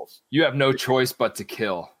with rules. You have no choice but to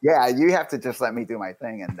kill. Yeah, you have to just let me do my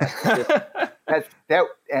thing, and that's that.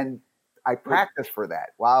 And I practice for that,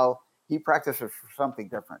 while he practices for something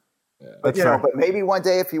different. Yeah, but but maybe one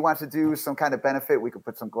day if he wants to do some kind of benefit, we could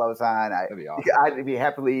put some gloves on. That'd be awesome. I'd be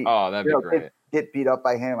happily. Oh, that'd be great. Get beat up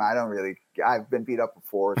by him. I've been beat up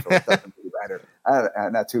before, so it doesn't really matter.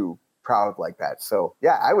 I'm not too proud like that. So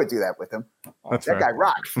yeah, I would do that with him. That guy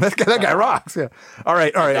rocks. that guy rocks. Yeah. All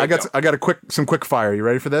right. I got some quick fire. You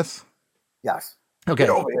ready for this? Yes. Okay. Get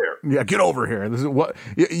over here. Yeah, get over here. This is what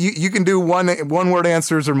you can do. One word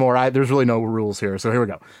answers or more. There's really no rules here. So here we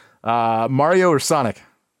go. Mario or Sonic?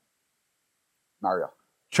 Mario.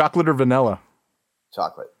 Chocolate or vanilla?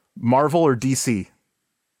 Chocolate. Marvel or DC?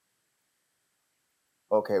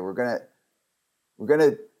 Okay, we're gonna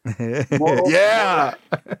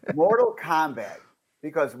Mortal Kombat,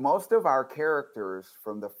 because most of our characters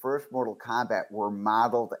from the first Mortal Kombat were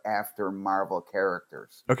modeled after Marvel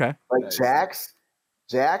characters. Okay. Like Jax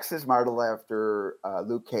is modeled after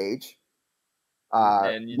Luke Cage.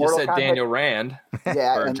 And you just said Kombat, Daniel Rand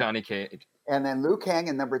or Johnny Cage. And then Liu Kang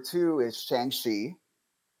in number 2 is Shang-Chi.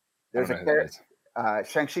 There's a character,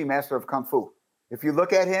 Shang-Chi, Master of Kung Fu. If you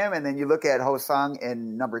look at him and then you look at Ho Sung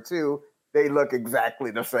in number 2, they look exactly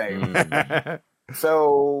the same.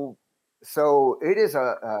 So it is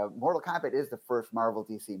Mortal Kombat is the first Marvel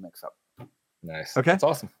DC mix-up. Nice. Okay. That's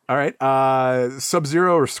awesome. All right.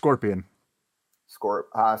 Sub-Zero or Scorpion?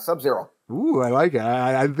 Sub-Zero. Ooh, I like it.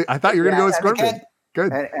 I thought you were going to go with Scorpion. Again,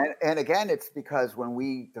 Good. And again, it's because when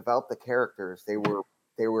we developed the characters, they were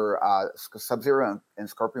Sub-Zero and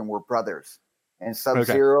Scorpion were brothers, and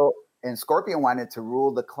Sub-Zero and Scorpion wanted to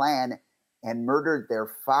rule the clan and murdered their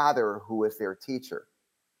father, who was their teacher.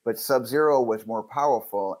 But Sub-Zero was more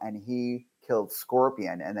powerful, and he killed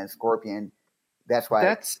Scorpion, and then Scorpion. That's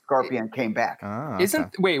why Scorpion came back. Is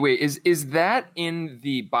that in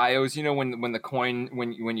the bios? You know, when the coin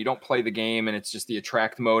when you don't play the game and it's just the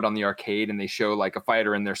attract mode on the arcade, and they show like a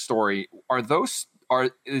fighter in their story. Are those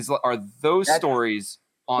stories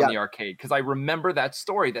on the arcade? Because I remember that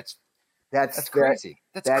story. That's crazy.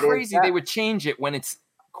 That's crazy. They would change it when it's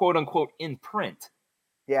quote unquote in print.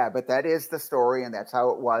 Yeah, but that is the story, and that's how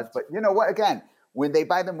it was. But you know what? Again, when they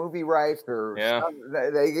buy the movie rights or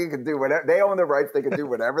they can do whatever. They own the rights. They can do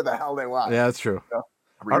whatever the hell they want. Yeah, that's true.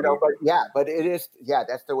 But it is. Yeah,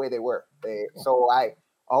 that's the way they were. So I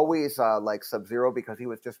always like Sub-Zero because he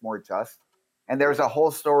was just more just. And there's a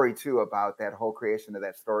whole story too about that whole creation of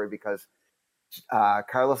that story because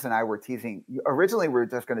Carlos and I were teasing. Originally, we were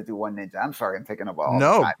just going to do one ninja. I'm sorry, I'm taking up all.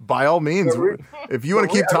 No, by all means. If you want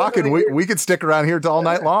to keep talking, we could stick around here all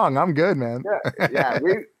night long. I'm good, man. Yeah.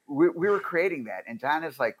 We were creating that, and John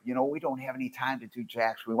is like, we don't have any time to do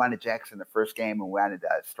Jax. We wanted Jax in the first game, and we wanted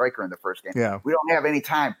Striker in the first game. Yeah, we don't have any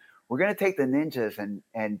time. We're going to take the ninjas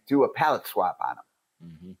and do a palette swap on them.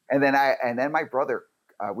 Mm-hmm. And then my brother,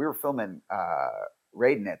 we were filming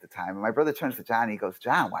Raiden at the time, and my brother turns to John and he goes,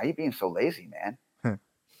 "John, why are you being so lazy, man?"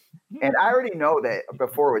 And I already know that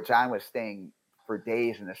before John was staying for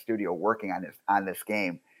days in the studio working on this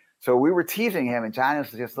game. So we were teasing him, and John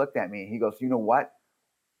just looked at me and he goes, "You know what?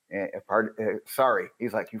 Sorry."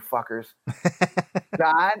 He's like, "You fuckers."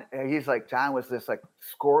 John was this like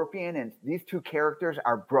Scorpion, and these two characters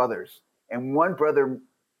are brothers, and one brother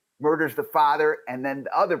murders the father, and then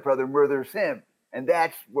the other brother murders him, and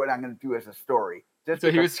that's what I'm going to do as a story.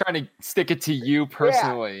 So he was trying to stick it to you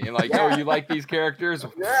personally, and like, "Oh, you like these characters?"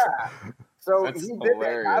 Yeah. So that's he did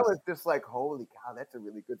hilarious. that. I was just like, "Holy cow, that's a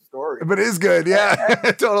really good story." But it is good, yeah,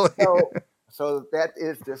 totally. So that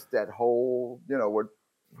is just that whole,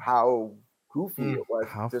 how goofy it was.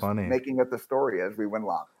 How just funny. Making up the story as we went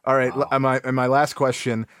along. All right, and my last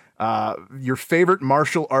question: your favorite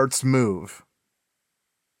martial arts move?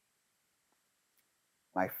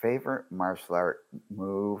 My favorite martial art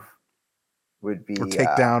move would be or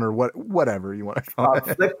takedown or whatever you want to call it.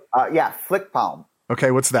 Flick palm.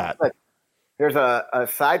 Okay, what's that? There's a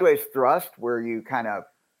sideways thrust where you kind of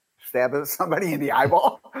stab somebody in the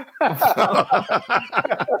eyeball. All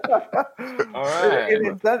right.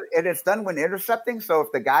 And it's done when intercepting. So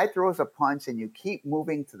if the guy throws a punch and you keep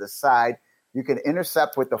moving to the side, you can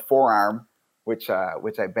intercept with the forearm, which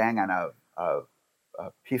I bang on a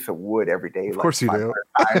piece of wood every day. Of course you do.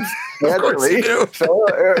 Of course you do. So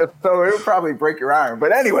it would probably break your arm.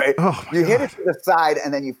 But anyway, you hit it to the side,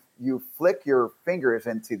 and then you flick your fingers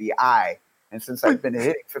into the eye. And since I've been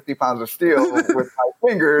hitting 50 pounds of steel with my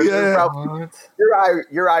fingers,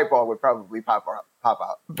 your eyeball would probably pop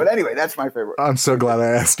out. But anyway, that's my favorite. I'm so glad I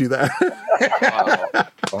asked you that.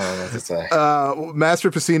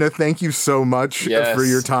 Master Pacina, thank you so much for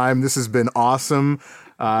your time. This has been awesome.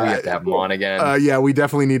 We have to have him on again. Yeah, we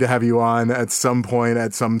definitely need to have you on at some point,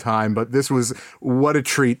 at some time. But this was what a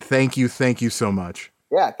treat. Thank you so much.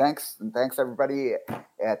 Yeah, thanks. And thanks everybody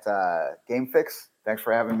at GameFix. Thanks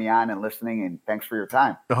for having me on and listening, and thanks for your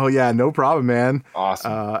time. Oh yeah, no problem, man.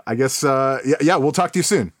 Awesome. I guess we'll talk to you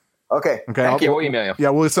soon. Okay. Thank you. We'll email you.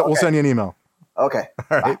 Yeah, we'll send you an email. Okay.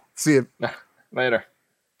 All right. Bye. See you later.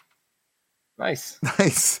 Nice.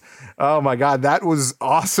 Oh my God, that was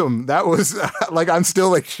awesome. That was I'm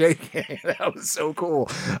still shaking. That was so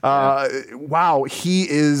cool. Wow, he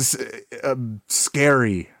is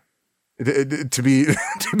scary. To be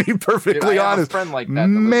perfectly honest, a friend like that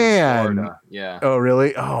man. Yeah. Oh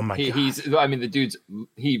really? Oh my God.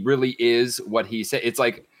 He really is what he said. It's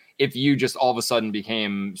like if you just all of a sudden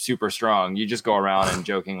became super strong, you just go around and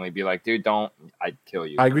jokingly be like, "Dude, I'd kill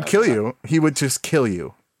you." I would kill you. He would just kill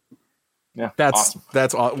you. Yeah, that's awesome.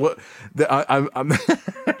 That's all. What I'm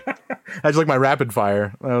that's like my rapid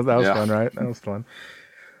fire. That was fun, right? That was fun.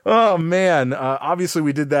 Oh man! Obviously,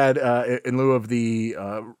 we did that in lieu of the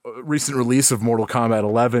recent release of Mortal Kombat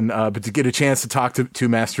 11. But to get a chance to talk to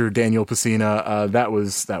Master Daniel Pacina, that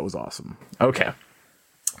was awesome. Okay,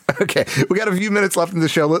 we got a few minutes left in the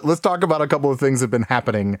show. Let's talk about a couple of things that have been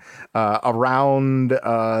happening around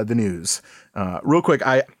the news. Real quick,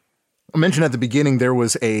 I mentioned at the beginning there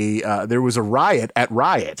was a riot at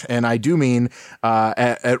Riot, and I do mean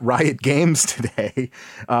at Riot Games today.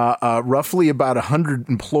 Roughly about 100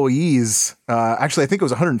 employees. Actually, I think it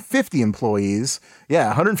was 150 employees. Yeah,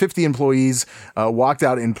 150 employees walked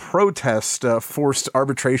out in protest, forced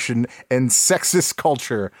arbitration, and sexist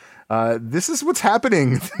culture. This is what's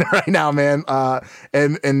happening right now, man.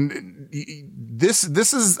 And this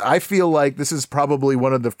is, I feel like this is probably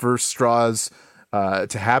one of the first straws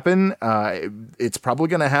to happen. It's probably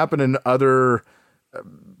going to happen in other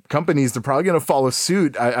companies. They're probably going to follow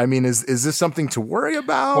suit. I mean, is this something to worry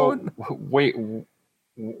about? Well,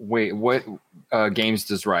 wait, what games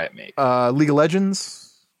does Riot make? League of Legends.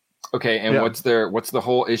 Okay, and what's the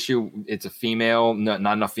whole issue? It's a female, not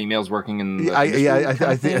enough females working in the I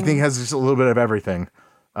think it has just a little bit of everything.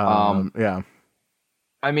 Yeah.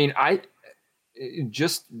 I mean,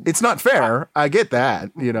 it's not fair. I get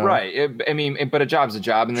that, Right. But a job's a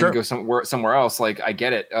job, and then you go somewhere else. Like, I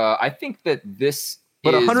get it. I think that this.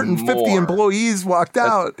 But 150 employees walked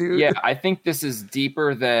out, dude. Yeah, I think this is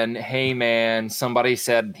deeper than, hey man, somebody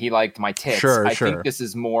said he liked my tits. Sure. I think this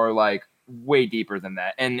is more like way deeper than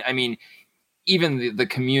that. And I mean, even the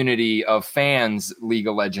community of fans, League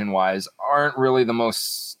of Legends wise, aren't really the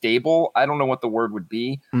most stable. I don't know what the word would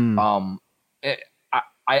be. I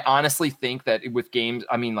honestly think that with games,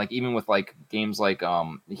 I mean, like even with like games like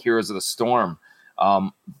Heroes of the Storm, I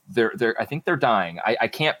think they're dying. I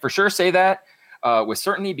can't for sure say that with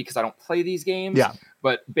certainty because I don't play these games. Yeah.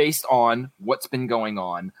 But based on what's been going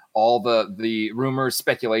on, all the rumors,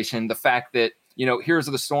 speculation, the fact that Heroes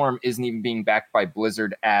of the Storm isn't even being backed by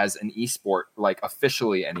Blizzard as an esport like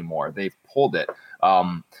officially anymore. They've pulled it.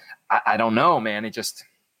 I don't know, man.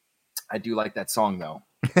 I do like that song though.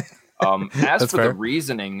 As for the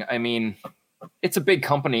reasoning, I mean, it's a big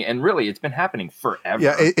company, and really, it's been happening forever.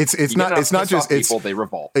 Yeah, it's not just people, they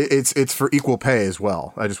revolt. It's for equal pay as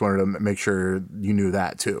well. I just wanted to make sure you knew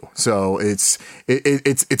that too. So it's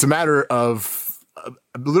a matter of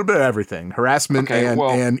a little bit of everything, harassment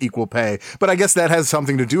and equal pay. But I guess that has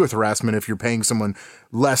something to do with harassment if you're paying someone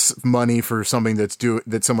less money for something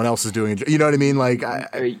that someone else is doing. You know what I mean? Like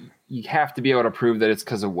you have to be able to prove that it's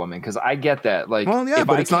because of women. Because I get that. Like, well, yeah,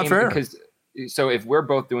 but it's not fair. So if we're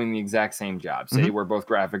both doing the exact same job, say we're both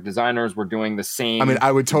graphic designers, we're doing the same. I mean,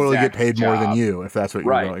 I would totally get paid more than you if that's what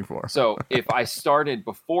you're going for. So if I started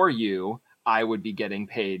before you, I would be getting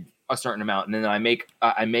paid a certain amount, and then I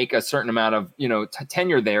make a certain amount of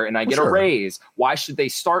tenure there, and I get a raise. Why should they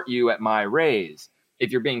start you at my raise?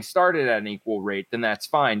 If you're being started at an equal rate, then that's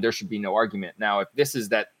fine. There should be no argument. Now, if this is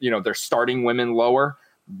that they're starting women lower,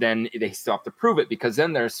 then they still have to prove it, because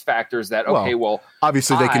then there's factors that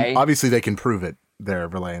obviously they can prove it there,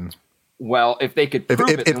 Verlaine. Well, if they could prove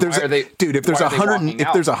it, if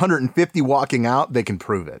there's 150 walking out, they can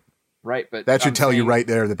prove it. Right, but that should tell you right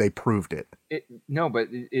there that they proved it. But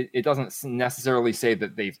it doesn't necessarily say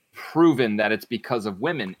that they've proven that it's because of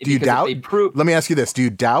women. Do you doubt? Let me ask you this: do you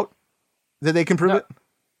doubt that they can prove it?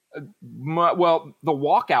 Well, the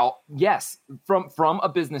walkout, yes, from a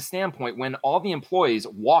business standpoint, when all the employees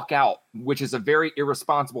walk out, which is a very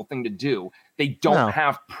irresponsible thing to do, they don't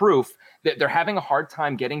have proof. That they're having a hard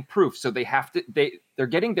time getting proof, so they're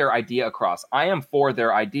getting their idea across. I am for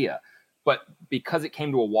their idea, but because it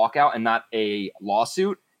came to a walkout and not a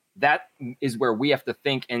lawsuit, that is where we have to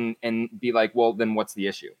think and be like, well, then what's the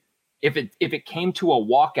issue? If it came to a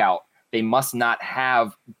walkout, they must not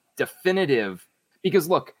have definitive, because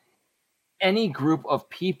look, any group of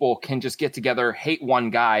people can just get together, hate one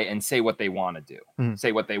guy, and say what they want to do,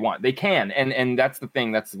 say what they want. They can. And that's the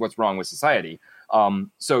thing. That's what's wrong with society.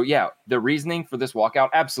 So yeah, the reasoning for this walkout,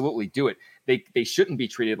 absolutely do it. They shouldn't be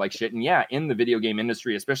treated like shit. And yeah, in the video game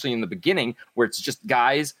industry, especially in the beginning, where it's just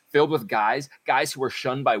guys filled with guys who are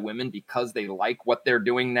shunned by women because they like what they're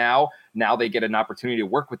doing now they get an opportunity to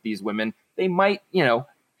work with these women. They might,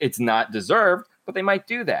 it's not deserved, but they might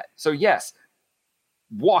do that. So yes,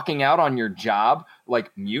 walking out on your job,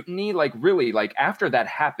 like mutiny, like really, like after that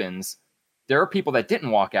happens, there are people that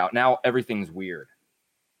didn't walk out. Now everything's weird.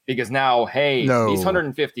 Because now, these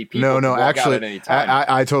 150 people can walk out at any time.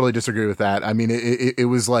 I totally disagree with that. I mean, it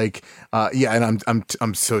was like, and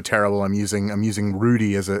I'm so terrible. I'm using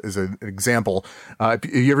Rudy as an example. Have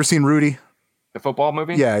you ever seen Rudy? The football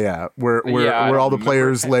movie? Yeah. Where all the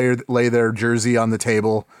players lay their jersey on the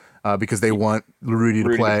table. Because they want Rudy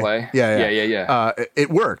to play. Yeah.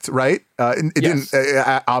 It worked, right? It didn't.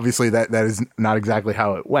 Obviously, that is not exactly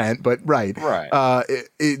how it went, but right.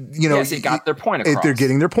 It got their point across. They're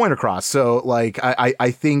getting their point across. So, like,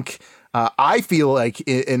 I think I feel like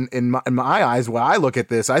in my eyes, when I look at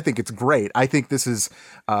this, I think it's great. I think this is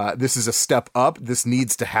a step up. This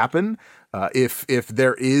needs to happen. If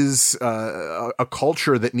there is a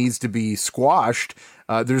culture that needs to be squashed,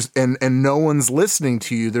 there's no one's listening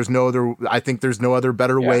to you. I think there's no other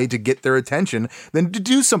better way to get their attention than to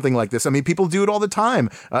do something like this. I mean, people do it all the time.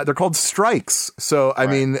 They're called strikes. So I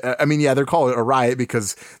mean, they're called a riot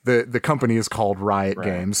because the company is called Riot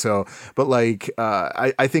Games. So, but like,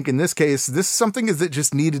 I think in this case, this is something that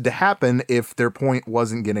just needed to happen if their point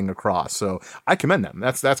wasn't getting across. So I commend them.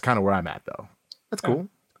 That's kind of where I'm at, though. That's cool.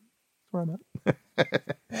 Where I'm at.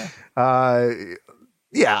 I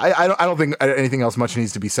don't think anything else much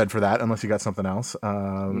needs to be said for that, unless you got something else. No,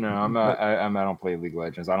 I don't play League of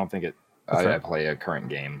Legends. I don't think I play a current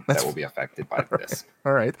game that will be affected by this.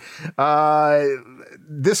 All right.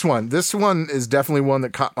 This one is definitely one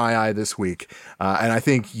that caught my eye this week, and I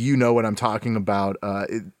think you know what I'm talking about.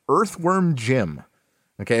 Earthworm Jim.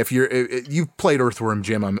 Okay, if you've played Earthworm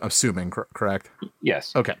Jim, I'm assuming, correct?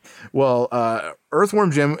 Yes. Okay. Well,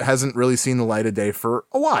 Earthworm Jim hasn't really seen the light of day for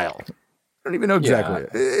a while. I don't even know exactly. Yeah.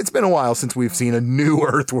 It's been a while since we've seen a new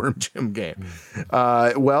Earthworm Jim game.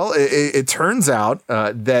 Well, it turns out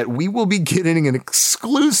that we will be getting an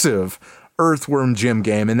exclusive Earthworm Jim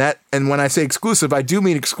game, and when I say exclusive, I do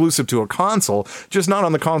mean exclusive to a console, just not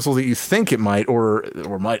on the console that you think it might or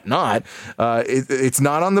might not. It's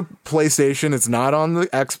not on the PlayStation, it's not on the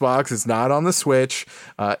Xbox, it's not on the Switch.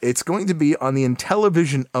 It's going to be on the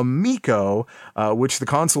Intellivision Amico, which the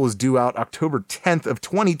console is due out October 10th of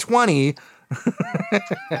 2020. The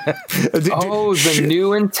new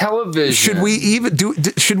Intellivision.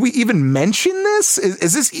 Should we even mention this?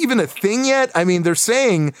 Is this even a thing yet? I mean, they're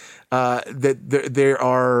saying that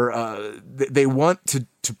they want to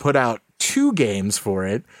put out 2 games for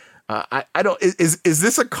it. I don't. Is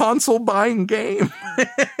this a console buying game?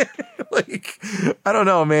 Like, I don't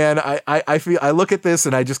know, man. I feel, I look at this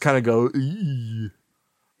and I just kind of go,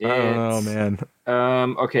 oh man.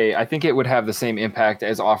 Okay, I think it would have the same impact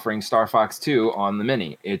as offering Star Fox 2 on the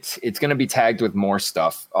Mini. It's going to be tagged with more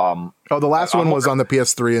stuff. The last one was on the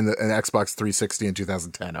PS3 and Xbox 360 in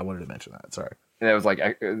 2010. I wanted to mention that. Sorry. And it was like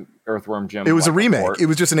Earthworm Jim. It was a remake. It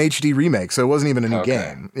was just an HD remake, so it wasn't even a new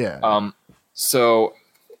game. Yeah. So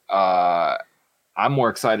I'm more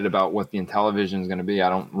excited about what the Intellivision is going to be. I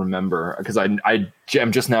don't remember because I'm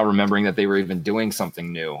just now remembering that they were even doing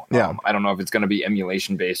something new. Yeah. I don't know if it's going to be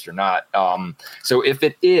emulation based or not. So if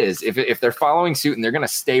it is, if they're following suit and they're going to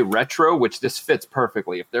stay retro, which this fits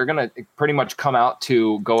perfectly, if they're going to pretty much come out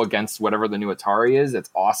to go against whatever the new Atari is, that's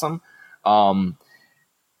awesome.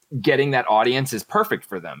 Getting that audience is perfect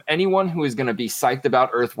for them. Anyone who is going to be psyched about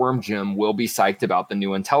Earthworm Jim will be psyched about the new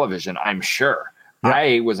Intellivision, I'm sure. Yeah.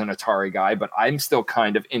 I was an Atari guy, but I'm still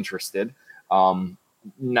kind of interested.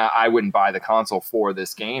 I wouldn't buy the console for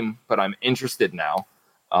this game, but I'm interested now.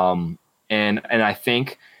 And I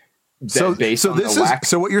think that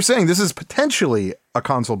so what you're saying, this is potentially a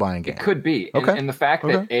console buying game. It could be. Okay. And the fact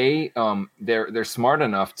that they're smart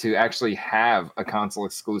enough to actually have a console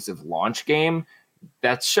exclusive launch game,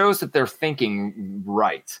 that shows that they're thinking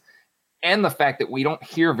right. And the fact that we don't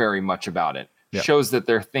hear very much about it shows that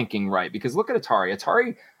they're thinking right. Because look at Atari.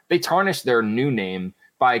 Atari, they tarnished their new name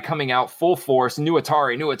by coming out full force, new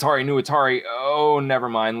Atari. Oh, never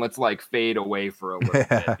mind. Let's like fade away for a little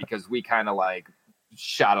bit because we kind of like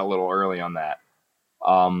shot a little early on that.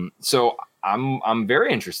 So I'm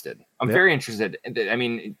very interested. I'm very interested. I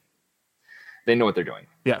mean, they know what they're doing.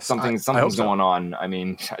 Yeah, something's going on. I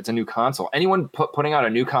mean, it's a new console. Anyone putting out a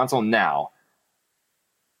new console now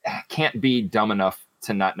can't be dumb enough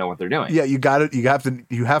to not know what they're doing. Yeah, you got it. You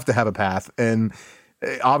have to have a path. And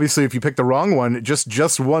obviously if you pick the wrong one,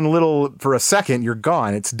 just one little for a second, you're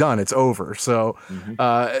gone. It's done. It's over. So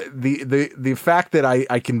the fact that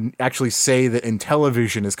I can actually say that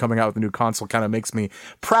Intellivision is coming out with a new console kind of makes me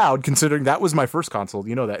proud, considering that was my first console.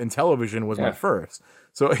 You know that Intellivision was my first.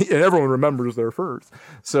 So and everyone remembers their first.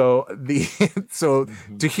 So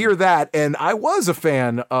to hear that, and I was a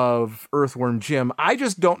fan of Earthworm Jim. I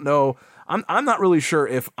just don't know. I'm not really sure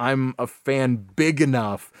if I'm a fan big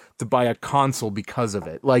enough to buy a console because of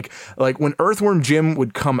it. Like when Earthworm Jim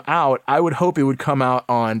would come out, I would hope it would come out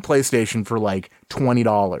on PlayStation for like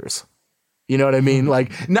 $20. You know what I mean?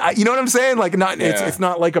 Like, you know what I'm saying? Like, it's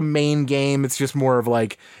not like a main game. It's just more of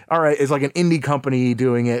like, all right, it's like an indie company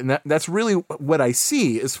doing it, and that's really what I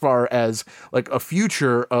see as far as like a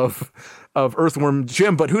future of Earthworm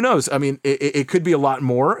Jim. But who knows? I mean, it could be a lot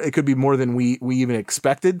more. It could be more than we even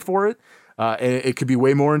expected for it. And it could be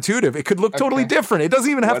way more intuitive. It could look totally different. It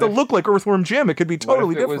doesn't even have to look like Earthworm Jim. It could be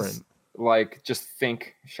totally different. like just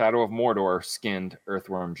think Shadow of Mordor skinned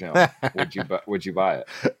Earthworm Jim, would you buy it?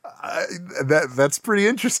 That's pretty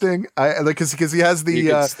interesting. I like because he has the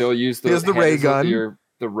you could still use the ray gun,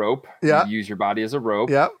 the rope. Yeah, you use your body as a rope.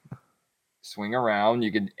 Yep. Swing around.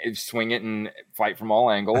 You could swing it and fight from all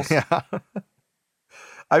angles. Yeah.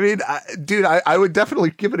 I mean, dude, I would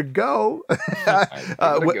definitely give it a go.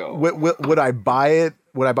 Would I buy it?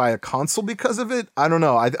 Would I buy a console because of it? I don't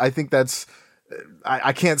know. I think that's.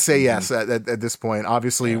 I can't say yes at this point.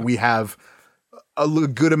 Obviously, we have a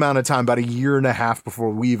good amount of time, about a year and a half before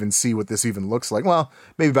we even see what this even looks like. Well,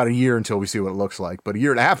 maybe about a year until we see what it looks like, but a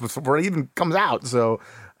year and a half before it even comes out. So,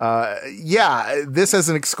 this as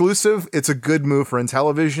an exclusive, it's a good move for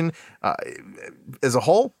Intellivision. As a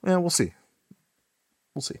whole, we'll see.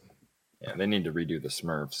 We'll see. Yeah, they need to redo the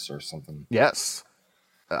Smurfs or something. Yes.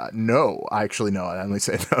 No, actually, no. I only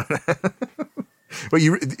say no. But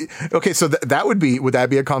okay? So that would that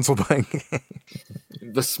be a console playing game?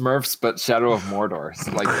 The Smurfs, but Shadow of Mordor,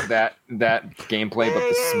 like that gameplay, but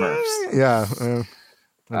the Smurfs. Yeah.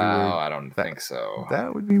 I don't think so.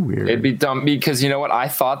 That would be weird. It'd be dumb because you know what? I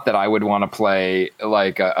thought that I would want to play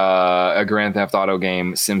like a Grand Theft Auto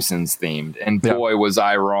game, Simpsons themed, and boy, was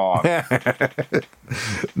I wrong.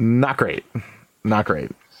 Not great.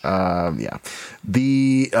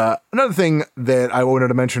 The another thing that I wanted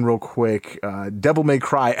to mention real quick, Devil May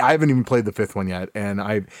Cry. I haven't even played the 5th one yet, and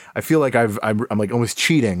I feel like I'm like almost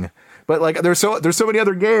cheating. But like there's so many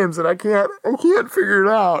other games that I can't figure it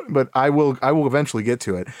out. But I will eventually get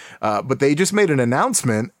to it. But they just made an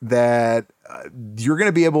announcement that you're going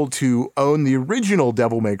to be able to own the original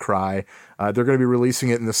Devil May Cry. They're going to be releasing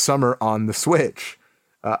it in the summer on the Switch.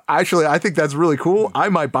 Actually, I think that's really cool. I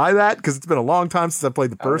might buy that because it's been a long time since I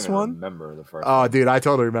played the first one. Remember the first? Oh, dude, I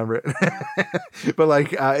totally remember it. But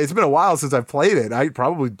like, it's been a while since I've played it. It's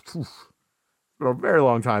been a very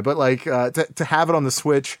long time. But like, to have it on the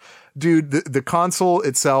Switch, dude, the console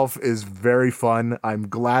itself is very fun. I'm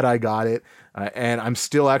glad I got it, and I'm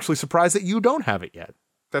still actually surprised that you don't have it yet.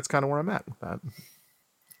 That's kind of where I'm at with that.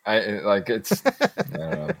 I don't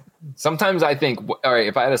know. Sometimes I think, all right,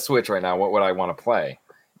 if I had a Switch right now, what would I want to play?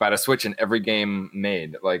 If I had a Switch in every game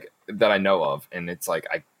made, like that I know of, and it's like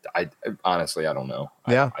I honestly I don't know.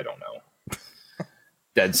 I don't know.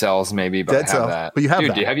 Dead Cells maybe, but I have that. But you have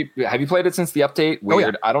Dude, that. have you played it since the update? Weird. Oh,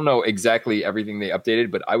 yeah. I don't know exactly everything they updated,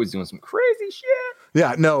 but I was doing some crazy shit.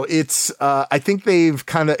 Yeah, no, it's I think they've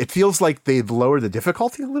it feels like they've lowered the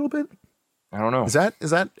difficulty a little bit. I don't know. Is that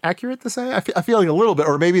accurate to say? I feel like a little bit,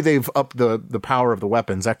 or maybe they've upped the power of the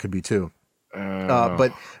weapons. That could be too.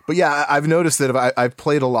 But yeah, I've noticed that if I've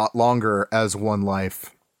played a lot longer as One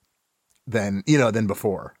Life than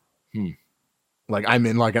before. Like I'm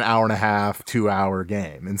in like an hour and a half, 2 hour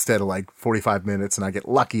game instead of like 45 minutes, and I get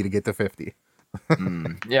lucky to get to 50.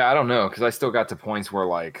 Yeah, I don't know, because I still got to points where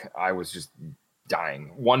like I was just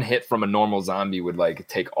dying. One hit from a normal zombie would like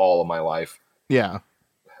take all of my life. Yeah.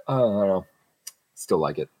 I don't know. Still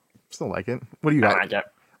like it. What do you got? I like it.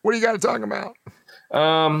 What do you got to talk about?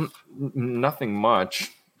 Nothing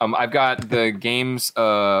much. I've got the games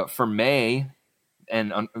for May,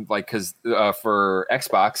 and because for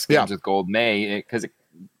Xbox games with Gold May, because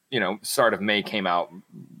start of May came out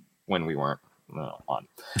when we weren't on.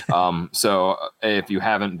 So if you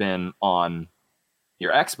haven't been on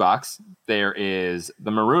your Xbox, there is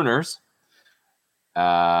the Marooners,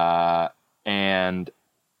 and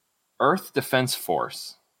Earth Defense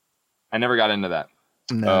Force. I never got into that.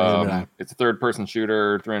 No, it's a third-person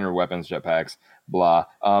shooter, 300 weapons, jetpacks, blah.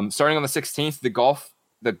 Starting on the 16th, the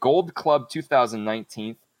Gold Club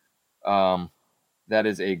 2019. That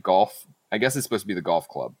is a golf. I guess it's supposed to be the golf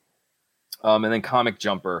club. And then Comic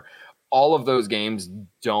Jumper. All of those games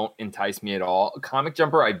don't entice me at all. Comic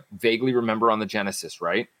Jumper, I vaguely remember on the Genesis,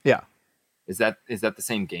 right? Yeah. Is that the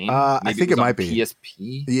same game? I think it might be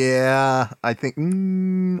PSP. Yeah, I think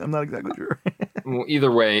I'm not exactly sure. Well,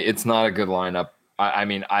 either way, it's not a good lineup. I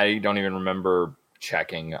mean, I don't even remember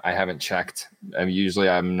checking. I haven't checked. Usually,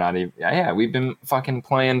 I'm not even. Yeah, we've been fucking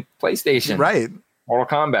playing PlayStation, right? Mortal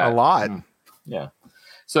Kombat a lot. Yeah.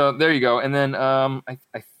 So there you go. And then I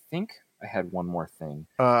think I had one more thing.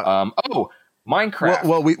 Minecraft.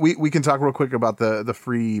 Well, we can talk real quick about the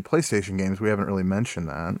free PlayStation games. We haven't really mentioned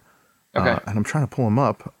that. Okay. And I'm trying to pull them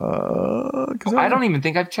up. I don't even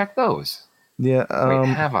think I've checked those. Yeah. Wait,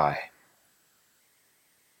 have I?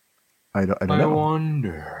 I don't know. I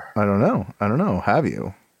wonder. I don't know. Have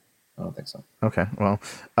you? I don't think so. Okay. Well,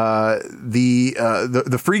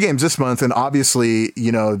 the free games this month, and obviously,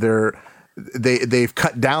 they've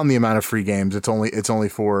cut down the amount of free games. It's only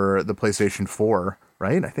for the PlayStation 4,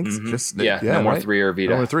 right? I think it's just no more 3 or Vita.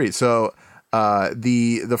 No more 3. So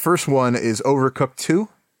The first one is Overcooked 2.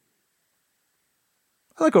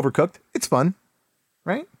 I like Overcooked. It's fun,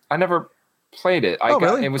 right? I never played it.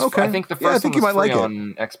 Really? It was. Okay. I think the first one you was might free like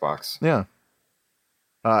on Xbox. Yeah.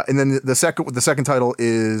 And then the second title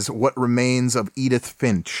is What Remains of Edith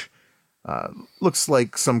Finch. Looks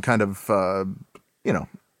like some kind of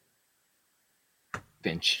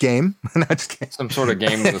Finch game. Not just kidding. Some sort of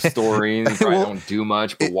game with a story. You probably don't do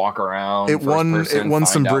much but walk around. It won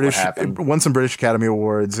some British Academy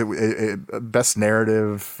Awards. Best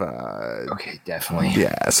narrative. Okay, definitely.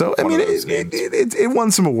 Yeah. So I mean, it won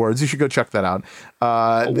some awards. You should go check that out.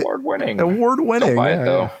 Award winning. Don't buy it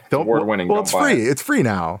though. Award winning. Well, it's free. It's free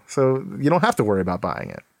now, so you don't have to worry about buying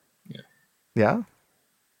it. Yeah. Yeah.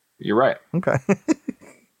 You're right. Okay.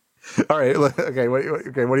 All right. Okay. What do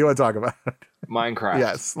you want to talk about? Minecraft.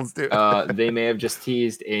 Yes, let's do it. They may have just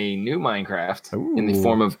teased a new Minecraft in the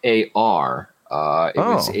form of AR.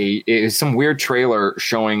 It was some weird trailer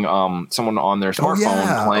showing someone on their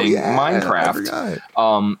smartphone playing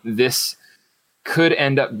Minecraft. This could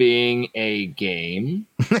end up being a game.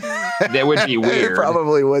 That would be weird. It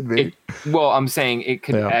probably would be. I'm saying it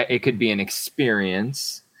could be an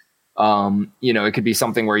experience. It could be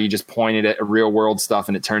something where you just pointed at real world stuff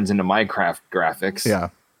and it turns into Minecraft graphics.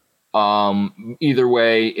 Yeah. Either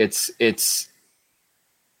way, it's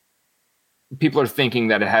people are thinking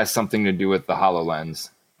that it has something to do with the HoloLens,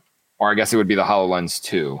 or I guess it would be the HoloLens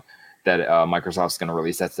 2 that Microsoft's going to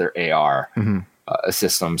release. That's their AR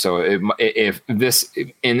system. So if this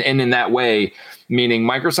in that way, meaning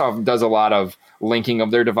Microsoft does a lot of linking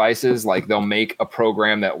of their devices, like they'll make a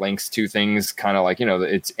program that links two things, kind of like,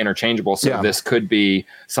 it's interchangeable. So this could be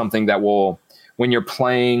something that will, when you're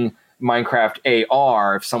playing Minecraft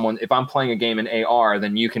AR, if I'm playing a game in AR,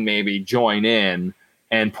 then you can maybe join in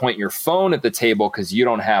and point your phone at the table because you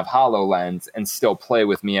don't have HoloLens and still play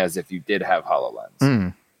with me as if you did have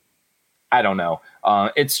HoloLens. I don't know.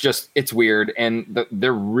 It's weird. And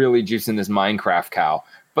they're really juicing this Minecraft cow,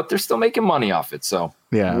 but they're still making money off it. So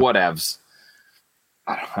whatevs.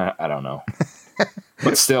 I don't know.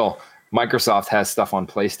 But still, Microsoft has stuff on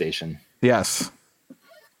PlayStation. Yes.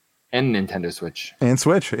 And Nintendo Switch. And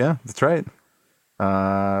Switch, yeah, that's right.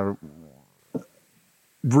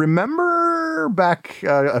 Remember back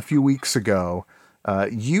a few weeks ago,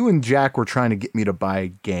 you and Jack were trying to get me to buy a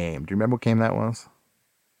game. Do you remember what game that was?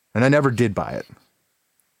 And I never did buy it.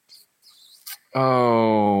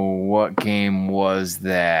 Oh, what game was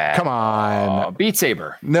that? Come on. Beat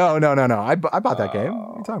Saber. No. I bought that game. What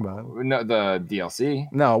are you talking about? No, the DLC.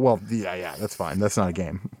 No, well, yeah, that's fine. That's not a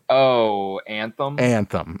game. Oh, Anthem?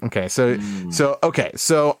 Anthem. Okay,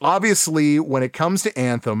 so obviously when it comes to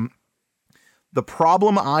Anthem, the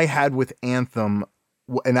problem I had with Anthem,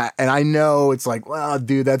 and I know it's like, well,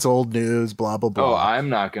 dude, that's old news, blah blah blah. Oh, I'm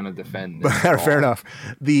not going to defend this. Fair enough.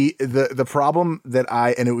 The problem that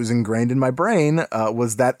and it was ingrained in my brain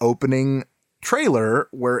was that opening trailer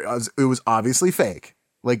where it was obviously fake.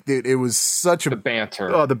 Like, dude, it was such the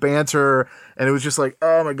banter. Oh, the banter, and it was just like,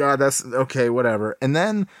 oh my god, that's okay, whatever. And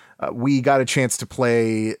then we got a chance to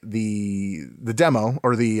play the demo,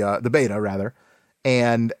 or the beta rather,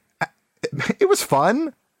 and it was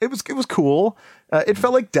fun. It was cool. It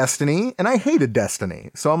felt like Destiny, and I hated Destiny.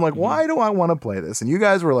 So I'm like, why do I want to play this? And you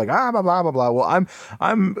guys were like, blah blah blah blah. Well,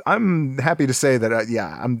 I'm happy to say that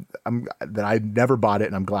that I never bought it,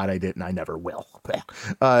 and I'm glad I didn't. I never will.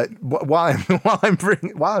 While I'm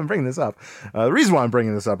bringing this up, the reason why I'm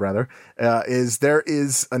bringing this up rather is there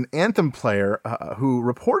is an Anthem player who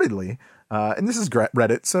reportedly. And this is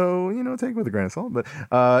Reddit, so take it with a grain of salt. But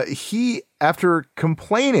he, after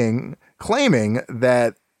claiming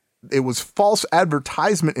that it was false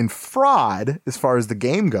advertisement and fraud as far as the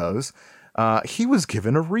game goes, he was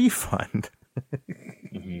given a refund.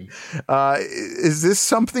 Is this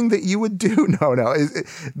something that you would do? No.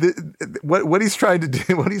 What he's trying to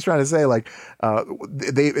do, what he's trying to say, like,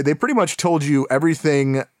 they pretty much told you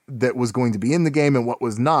everything that was going to be in the game and what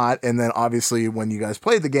was not, and then obviously when you guys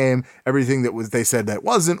played the game, everything that was they said that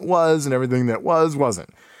wasn't was, and everything that wasn't.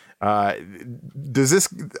 Does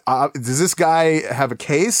this guy have a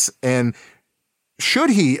case, and should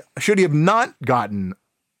he have not gotten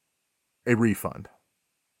a refund?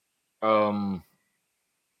 Yeah,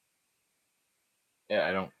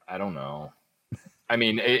 I don't know. I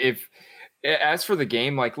mean, as for the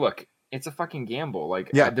game, like, look, it's a fucking gamble.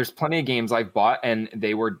 Like, there's plenty of games I've bought and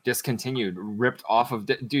they were discontinued, ripped off of.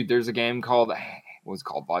 Dude, there's a game called, what was it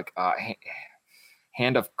called? Like,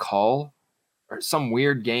 Hand of Cull, or some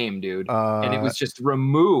weird game, dude. And it was just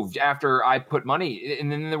removed after I put money.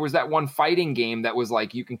 And then there was that one fighting game that was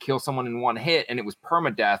like, you can kill someone in one hit, and it was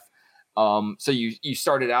permadeath. So you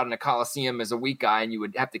started out in a Coliseum as a weak guy, and you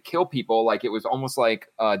would have to kill people like it was almost like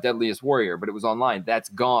Deadliest Warrior, but it was online. That's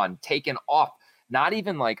gone, taken off. Not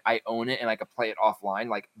even like I own it and I could play it offline,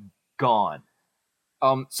 like gone.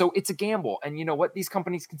 So it's a gamble. And you know what? These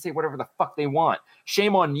companies can say whatever the fuck they want.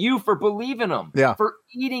 Shame on you for believing them, for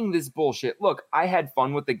eating this bullshit. Look, I had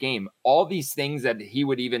fun with the game. All these things that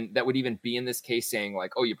would even be in this case saying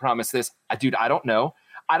like, oh, you promised this. Dude, I don't know.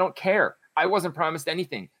 I don't care. I wasn't promised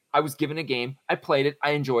anything. I was given a game. I played it.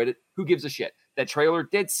 I enjoyed it. Who gives a shit? That trailer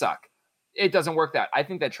did suck. It doesn't work that. I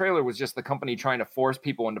think that trailer was just the company trying to force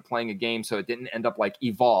people into playing a game so it didn't end up like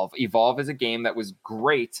Evolve. Evolve is a game that was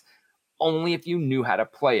great only if you knew how to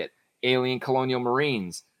play it. Alien Colonial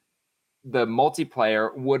Marines, the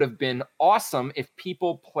multiplayer would have been awesome if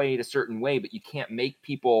people played a certain way, but you can't make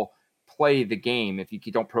people play the game if you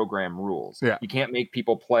don't program rules. Yeah. You can't make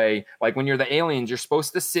people play, like when you're the aliens, you're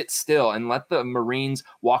supposed to sit still and let the Marines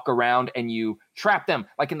walk around and you trap them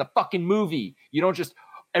like in the fucking movie. You don't just,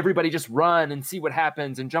 everybody just run and see what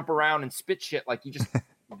happens and jump around and spit shit. Like you just,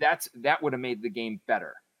 that would have made the game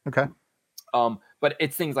better. Okay. But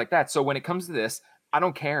it's things like that. So when it comes to this, I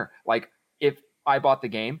don't care. Like if I bought the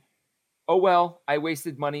game, oh, well, I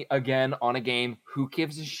wasted money again on a game. Who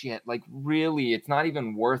gives a shit? Like really, it's not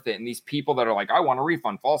even worth it. And these people that are like, I want a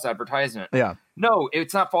refund, false advertisement. Yeah. No,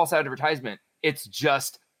 it's not false advertisement. It's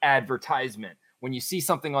just advertisement. When you see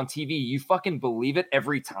something on TV, you fucking believe it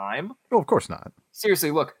every time. Oh, of course not.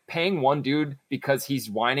 Seriously, look, paying one dude because he's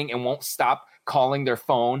whining and won't stop calling their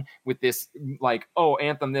phone with this like, oh,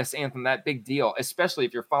 Anthem this, Anthem that, big deal, especially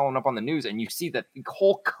if you're following up on the news and you see that the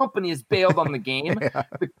whole company is bailed on the game. Yeah.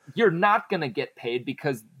 You're not going to get paid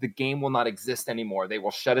because the game will not exist anymore. They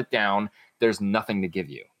will shut it down. There's nothing to give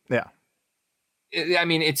you. Yeah. I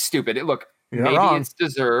mean, it's stupid. Look, You're maybe wrong. it's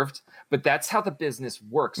deserved, but that's how the business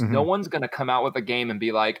works. Mm-hmm. No one's going to come out with a game and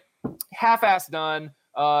be like, half-ass done.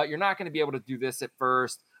 You're not going to be able to do this at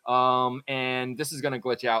first. And this is going to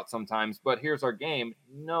glitch out sometimes, but here's our game.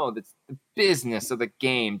 No, that's the business of the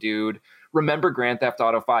game, dude. Remember Grand Theft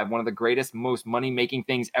Auto 5, one of the greatest, most money-making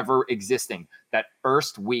things ever existing. That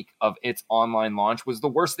first week of its online launch was the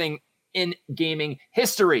worst thing in gaming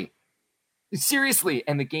history. Seriously.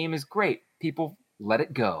 And the game is great. People let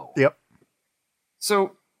it go. Yep.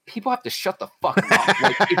 So people have to shut the fuck up.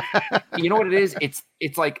 Like, you know what it is?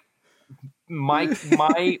 It's like my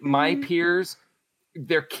peers,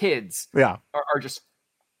 their kids are just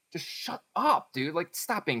shut up, dude. Like,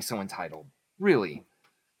 stop being so entitled. Really.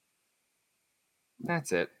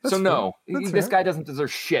 That's it. That's so no, this guy doesn't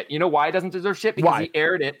deserve shit. You know why he doesn't deserve shit? Because he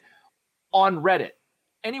aired it on Reddit.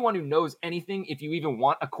 Anyone who knows anything, if you even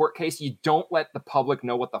want a court case, you don't let the public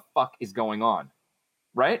know what the fuck is going on.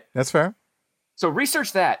 Right? That's fair. So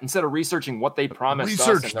research that instead of researching what they promised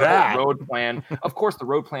us and their whole road plan. Of course, the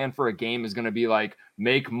road plan for a game is going to be like,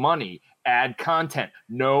 make money, add content,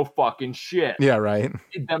 no fucking shit. Yeah, right.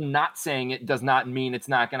 Them not saying it does not mean it's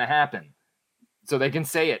not going to happen. So they can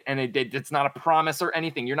say it, and it's not a promise or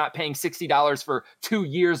anything. You're not paying $60 for 2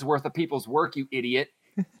 years worth of people's work, you idiot.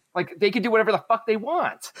 Like, they could do whatever the fuck they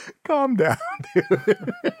want. Calm down,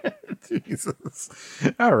 dude. Jesus.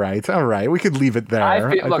 All right. We could leave it there.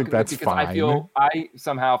 I think that's fine. I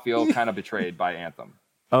somehow feel kind of betrayed by Anthem.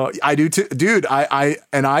 Oh, I do too, dude.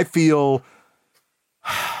 I feel.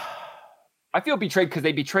 I feel betrayed because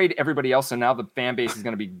they betrayed everybody else, so now the fan base is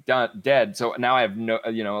going to be dead. So now I have no,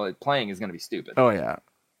 playing is going to be stupid. Oh yeah,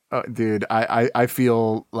 dude. I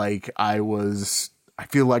feel like I was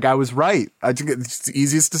right. It's the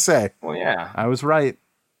easiest to say. Well, yeah, I was right.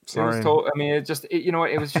 Sorry.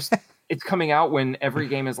 It was just it's coming out when every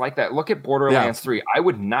game is like that. Look at Borderlands 3. I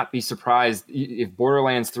would not be surprised if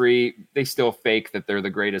Borderlands 3, they still fake that they're the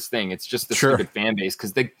greatest thing. It's just the stupid fan base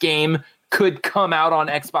because the game could come out on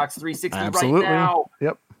Xbox 360 right now.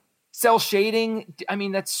 Yep. Cell shading, I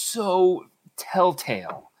mean, that's so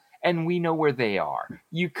telltale. And we know where they are.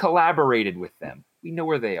 You collaborated with them. We know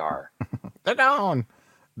where they are. They're gone.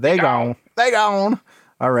 They gone.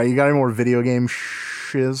 All right, you got any more video game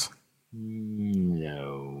shiz?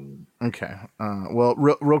 No. Okay. Well,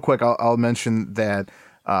 real quick, I'll mention that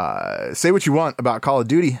say what you want about Call of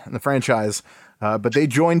Duty and the franchise, but they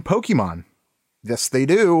joined Pokemon. Yes, they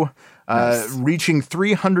do. Nice. Reaching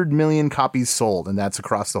 300 million copies sold, and that's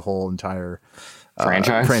across the whole entire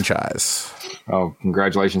franchise. Oh,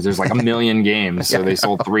 congratulations. There's like a million games, so they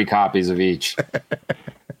sold 3 copies of each.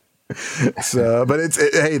 So, but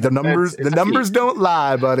hey, the numbers don't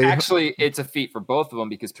lie, buddy. Actually, it's a feat for both of them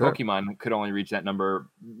because Pokemon could only reach that number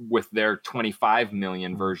with their 25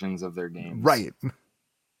 million versions of their games. Right.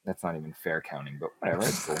 That's not even fair counting, but whatever.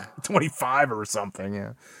 It's cool. 25 or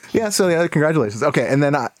something. Yeah. So congratulations. Okay, and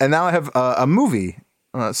then now I have a movie,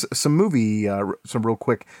 some real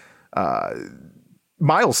quick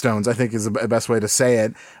milestones, I think is the best way to say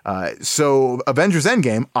it. So Avengers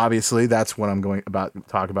Endgame, obviously, that's what I'm going about to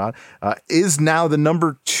talk about, is now the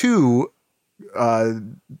number 2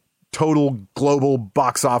 total global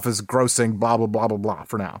box office grossing, blah, blah, blah, blah, blah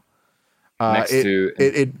for now.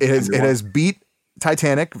 It has beat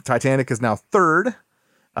Titanic. Titanic is now 3rd,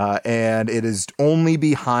 and it is only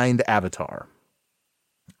behind Avatar.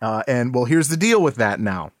 And well, here's the deal with that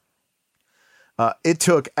now. It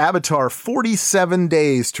took Avatar 47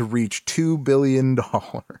 days to reach $2 billion.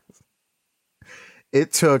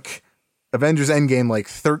 It took Avengers Endgame like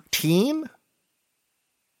 13.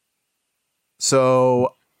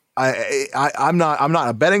 So I'm not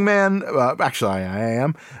a betting man. Actually, I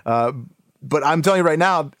am. But I'm telling you right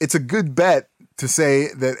now, it's a good bet to say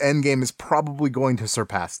that Endgame is probably going to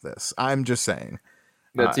surpass this. I'm just saying.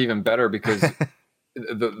 That's even better because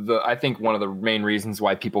I think one of the main reasons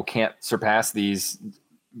why people can't surpass these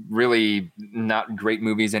really not great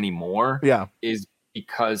movies anymore is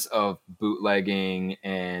because of bootlegging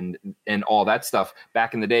and all that stuff.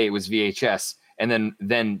 Back in the day, it was VHS. And then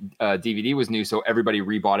DVD was new, so everybody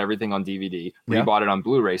rebought everything on DVD, rebought it on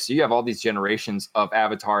Blu-ray. So you have all these generations of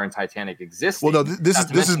Avatar and Titanic existing. Well, no, this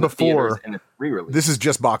is before, and it's re-release. This is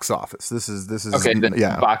just box office. This is okay.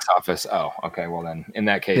 Box office. Oh, okay. Well, then in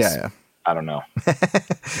that case, I don't know.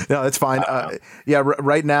 No, that's fine.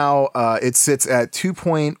 Right now it sits at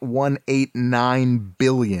 2.189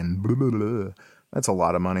 billion. Blah, blah, blah. That's a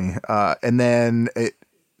lot of money. And then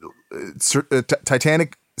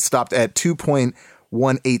Titanic stopped at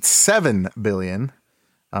 2.187 billion.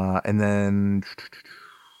 And then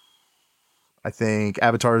I think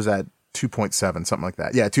Avatar is at 2.7, something like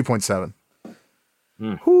that. Yeah, 2.7.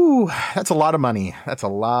 Whew, that's a lot of money. That's a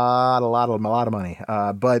lot of money.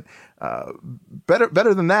 But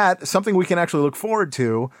better than that, something we can actually look forward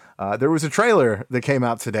to. There was a trailer that came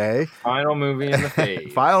out today. Final movie in the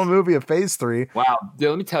phase. Final movie of Phase 3. Wow. Dude,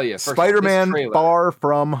 let me tell you. Spider-Man Far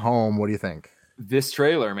From Home. What do you think? This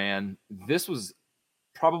trailer, man, this was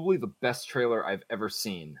probably the best trailer I've ever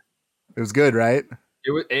seen. It was good, right?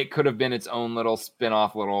 It could have been its own little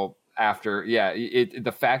spin-off after. Yeah,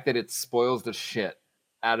 the fact that it spoils the shit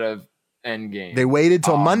out of Endgame. They waited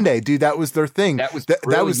till Monday, dude. That was their thing. That was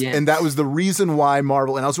that was the reason why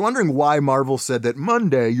Marvel. And I was wondering why Marvel said that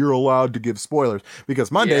Monday you're allowed to give spoilers,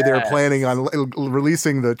 because Monday they were planning on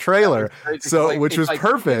releasing the trailer, which was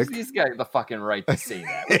perfect. These guys the fucking right to say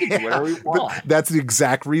that. We can do whatever we want. That's the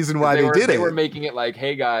exact reason why they did it. They were making it like,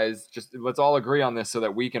 hey guys, just let's all agree on this so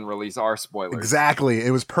that we can release our spoilers. Exactly.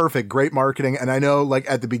 It was perfect. Great marketing. And I know, like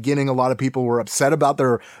at the beginning, a lot of people were upset about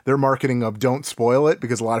their marketing of don't spoil it,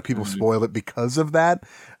 because a lot of people spoil it because of that,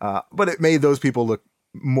 but it made those people look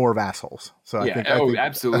more of assholes. So I think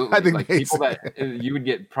absolutely. I think like people that you would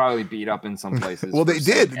get probably beat up in some places. Well, they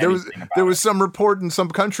did. There was some report in some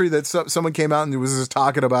country that someone came out and was just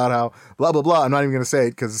talking about how blah blah blah. I'm not even going to say it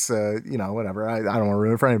because whatever. I don't want to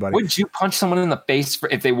ruin it for anybody. Would you punch someone in the face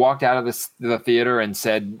if they walked out of the theater and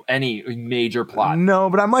said any major plot? No,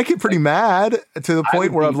 but I might get pretty mad to the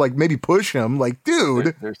point where I'd like maybe push him. Like,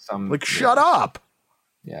 dude, there's some like shut up.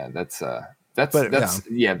 Yeah, that's I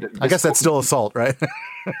guess that's still assault, right?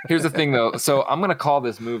 Here's the thing, though. So I'm gonna call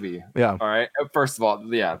this movie. Yeah. All right. First of all,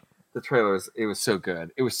 the trailers. It was so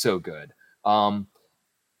good. It was so good. Mysterio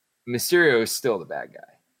is still the bad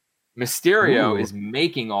guy. Mysterio is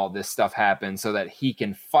making all this stuff happen so that he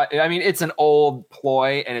can fight. I mean, it's an old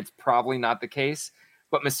ploy, and it's probably not the case.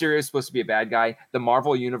 But Mysterio is supposed to be a bad guy. The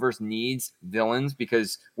Marvel Universe needs villains,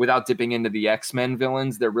 because without dipping into the X-Men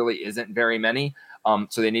villains, there really isn't very many.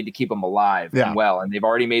 So they need to keep them alive and well. And they've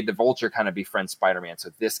already made the Vulture kind of befriend Spider-Man.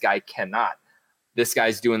 So this guy cannot. This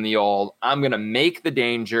guy's doing the old, I'm going to make the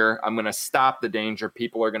danger. I'm going to stop the danger.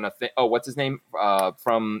 People are going to think, what's his name?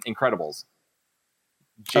 From Incredibles.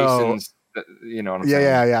 Jason's, you know what I'm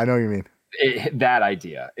saying? Yeah. I know what you mean. That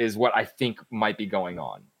idea is what I think might be going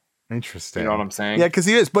on. Interesting. You know what I'm saying? Yeah, because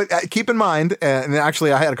he is. But keep in mind, and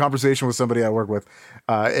actually, I had a conversation with somebody I work with,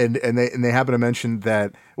 and they happen to mention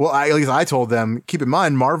that. Well, at least I told them, keep in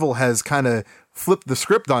mind, Marvel has kind of flipped the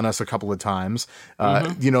script on us a couple of times.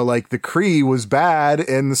 Like the Kree was bad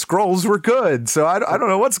and the Skrulls were good. So I don't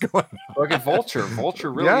know what's going on. Look at Vulture. Vulture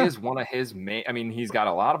really is one of his main. I mean, he's got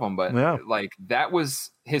a lot of them, but like that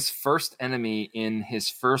was his first enemy in his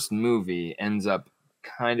first movie. Ends up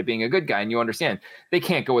kind of being a good guy, and you understand they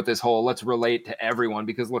can't go with this whole let's relate to everyone,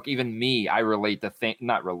 because look, even me, I relate to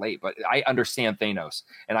not relate, but I understand Thanos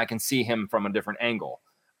and I can see him from a different angle.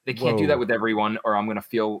 They can't do Whoa. that with everyone, or I'm gonna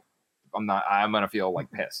feel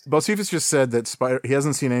like pissed. Bocephus just said that he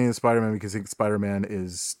hasn't seen any of the Spider-Man because he thinks Spider-Man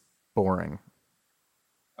is boring.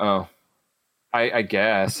 Oh, I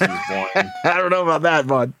guess he's boring. I don't know about that,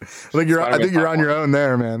 bud. I think you're on your own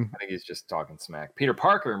there, man. I think he's just talking smack. Peter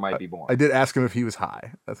Parker might be boring. I did ask him if he was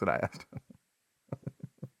high. That's what I asked him.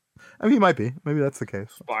 I mean, he might be. Maybe that's the case.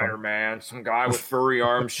 Spider-Man, some guy with furry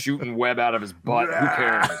arms shooting web out of his butt. Who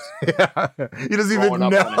cares? Yeah. He doesn't even Throwing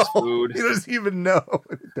up on his know. food. He doesn't even know.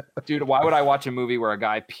 Dude, why would I watch a movie where a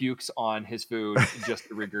guy pukes on his food just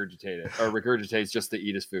to regurgitate it, or regurgitates just to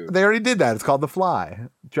eat his food? They already did that. It's called The Fly.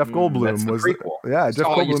 Jeff Goldblum that's the was prequel. Yeah, Jeff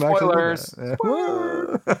Goldblum actually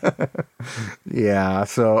did that. Yeah.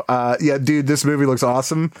 So, dude, this movie looks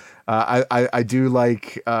awesome. I do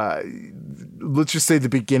like. Let's just say the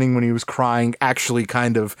beginning when he was crying, actually,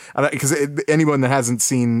 kind of, because anyone that hasn't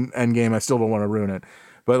seen Endgame, I still don't want to ruin it.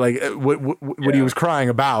 But like what he was crying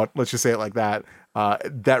about, let's just say it like that.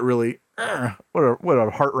 That really, what a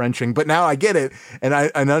heart wrenching. But now I get it, and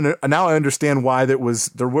now I understand why there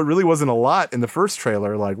really wasn't a lot in the first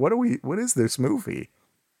trailer. Like, what is this movie?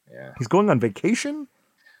 Yeah, he's going on vacation.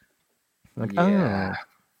 Like, yeah.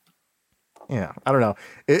 Yeah, I don't know.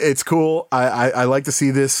 It's cool. I like to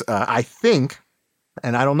see this. I think,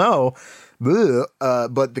 and I don't know,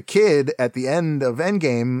 but the kid at the end of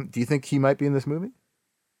Endgame, do you think he might be in this movie?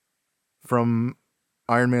 From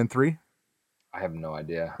Iron Man 3? I have no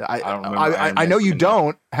idea. I don't remember I know you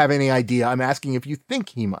don't have any idea. I'm asking if you think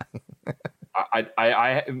he might.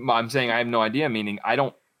 I'm saying I have no idea, meaning I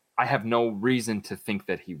have no reason to think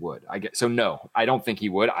that he would. No, I don't think he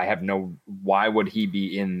would. Why would he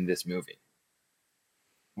be in this movie?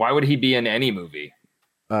 Why would he be in any movie?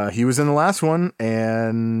 He was in the last one,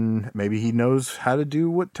 and maybe he knows how to do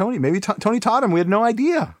what Tony. Maybe Tony taught him. We had no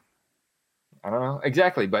idea. I don't know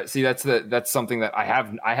exactly, but see, that's something that I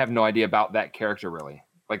have no idea about that character really.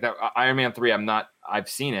 Like that Iron Man 3, I've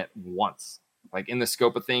seen it once. Like in the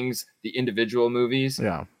scope of things, the individual movies,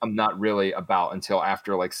 I'm not really about until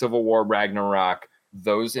after like Civil War, Ragnarok.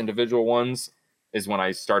 Those individual ones is when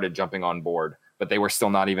I started jumping on board. But they were still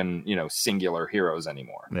not even, singular heroes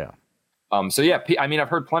anymore. Yeah. So yeah, I mean, I've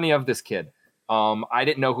heard plenty of this kid. I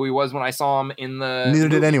didn't know who he was when I saw him in the. Neither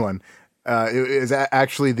did anyone. It was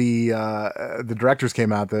actually the directors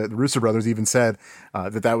came out. The Russo brothers even said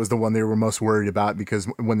that was the one they were most worried about because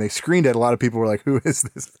when they screened it, a lot of people were like, "Who is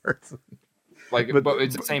this person?" But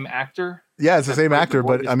it's the same actor. Yeah, it's the same actor.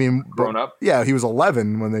 But I mean, grown up. Yeah, he was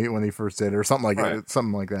 11 when they first did it, or something like that.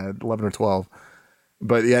 Something like that, 11 or 12.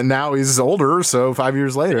 But yeah, now he's older, so 5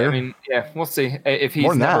 years later. Yeah, I mean, we'll see. If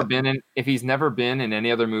he's never been in any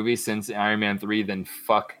other movie since Iron Man 3, then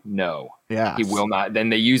fuck no. Yeah. He will not. Then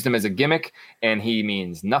they used him as a gimmick and he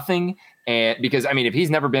means nothing. And because I mean, if he's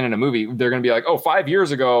never been in a movie, they're gonna be like, oh, 5 years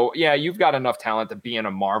ago, yeah, you've got enough talent to be in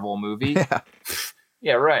a Marvel movie.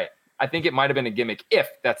 Yeah, right. I think it might have been a gimmick if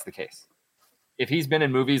that's the case. If he's been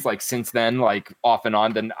in movies like since then, like off and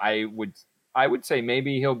on, then I would say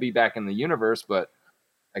maybe he'll be back in the universe, but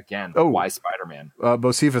again, why Spider-Man?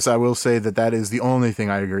 Bocephus, I will say that is the only thing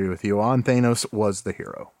I agree with you on. Thanos was the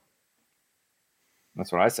hero.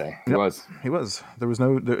 That's what I say. He was. There was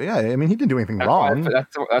no. I mean, he didn't do anything wrong.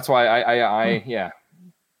 That's why I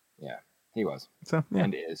he was. So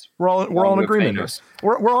and is. We're all in agreement.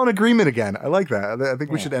 We're all in agreement again. I like that. I think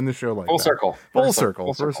we should end the show like full that. Circle. Full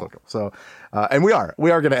circle. So, and we are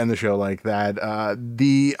going to end the show like that.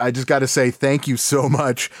 I just got to say thank you so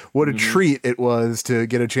much. What a treat it was to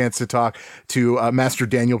get a chance to talk to Master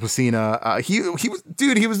Daniel Pesina. He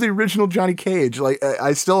was the original Johnny Cage. Like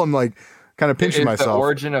I still am like kind of pinching myself. The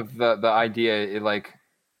origin of the idea, it like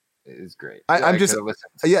is great. I'm just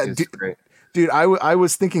great. Dude, I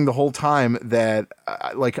was thinking the whole time that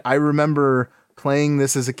I remember playing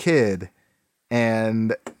this as a kid,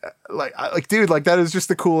 and dude, that is just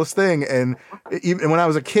the coolest thing. And even when I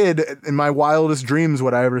was a kid, in my wildest dreams,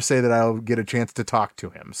 would I ever say that I'll get a chance to talk to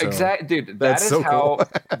him? So exactly, dude. That is so how cool.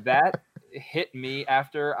 That hit me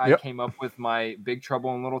after I came up with my Big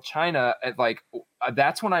Trouble in Little China.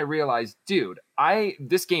 That's when I realized, dude,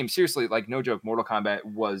 this game seriously, like no joke, Mortal Kombat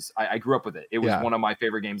was. I grew up with it. It was one of my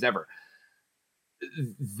favorite games ever.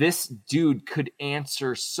 This dude could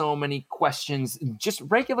answer so many questions, just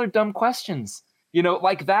regular dumb questions,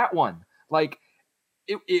 like that one. Like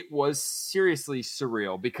it was seriously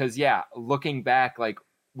surreal because looking back, like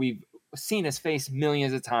we've seen his face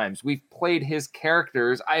millions of times. We've played his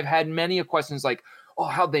characters. I've had many questions like, oh,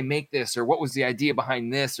 how'd they make this? Or what was the idea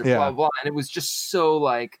behind this? Or blah, blah. And it was just so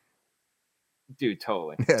like, dude,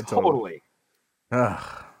 totally. Yeah, totally.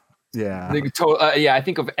 Yeah. I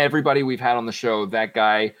think of everybody we've had on the show, that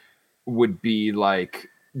guy would be like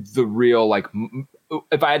the real, like,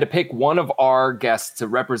 if I had to pick one of our guests to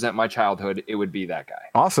represent my childhood, it would be that guy.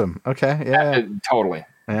 Awesome. Okay. Yeah. Totally.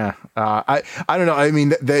 Yeah. I don't know. I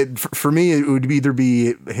mean, for me, it would either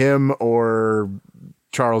be him or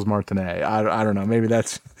Charles Martinet. I don't know. Maybe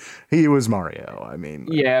he was Mario. I mean,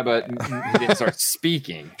 yeah, but he didn't start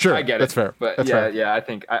speaking. Sure, I get that's it. fair. But that's yeah, fair. yeah, I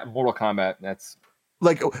think Mortal Kombat. That's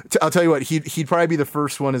like, I'll tell you what. He'd probably be the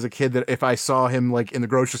first one as a kid that if I saw him like in the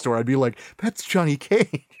grocery store, I'd be like, "That's Johnny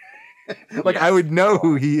Cage." Like I would know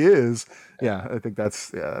who he is. Yeah, I think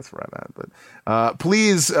that's where I'm at. But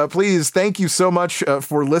please, thank you so much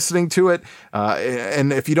for listening to it.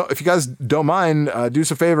 And if you guys don't mind, do us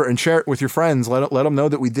a favor and share it with your friends. Let them know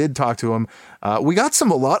that we did talk to him. We got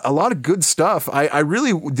a lot of good stuff. I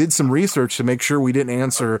really did some research to make sure we didn't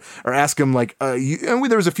answer or ask him like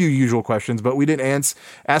there was a few usual questions, but we didn't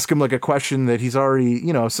ask him like a question that he's already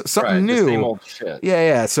something new. The same old shit.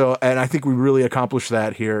 Yeah. So, and I think we really accomplished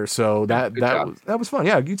that here. So that was fun.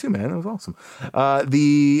 Yeah, you too, man. That was awesome.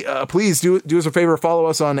 Please do us a favor. Follow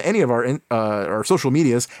us on any of our social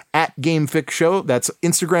medias at Game Fix Show. That's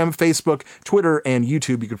Instagram, Facebook, Twitter, and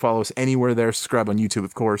YouTube. You can follow us anywhere there. Subscribe on YouTube,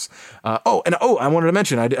 of course. I wanted to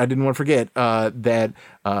mention, I didn't want to forget that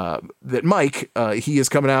Mike, he is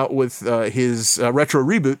coming out with his retro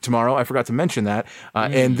reboot tomorrow. I forgot to mention that.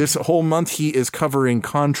 And this whole month he is covering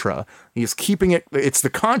Contra. He is keeping it. It's the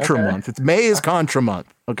Contra month. May is Contra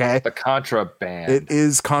month. Okay. The Contra band. It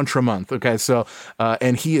is Contra month. Okay. So,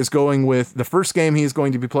 and he is going with the first game he is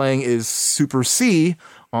going to be playing is Super C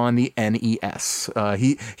on the NES.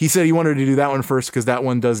 He said he wanted to do that one first because that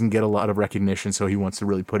one doesn't get a lot of recognition. So he wants to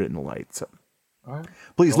really put it in the light. So. Right.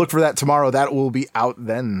 Please look for that tomorrow. That will be out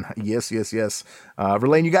then. Yes.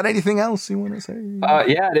 Verlaine, you got anything else you want to say?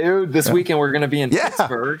 Yeah, dude. This weekend we're going to be in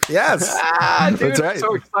Pittsburgh. Yes. Dude, that's right. I'm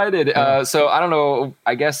so excited. So I don't know.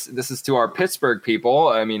 I guess this is to our Pittsburgh people.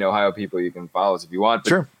 I mean, Ohio people, you can follow us if you want. But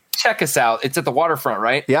sure. Check us out. It's at the waterfront,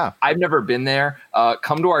 right? Yeah. I've never been there.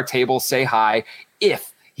 Come to our table, say hi.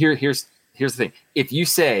 Here's the thing. If you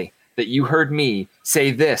say that you heard me say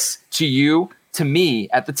this to me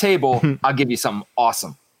at the table, I'll give you something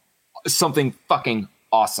awesome. Something fucking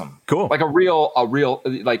awesome. Cool. Like a real,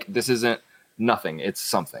 like this isn't nothing. It's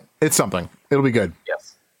something. It's something. It'll be good.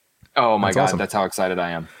 Yes. Oh my God. Awesome. That's how excited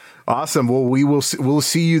I am. Awesome. Well, we'll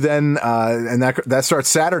see you then. And that starts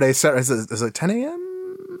Saturday. Is it 10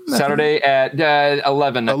 a.m.? Saturday at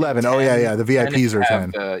 11. 11. Oh yeah. The VIPs are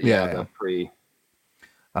 10. The pre.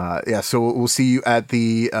 So we'll see you at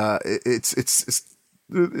the,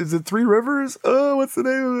 is it Three Rivers? Oh, what's the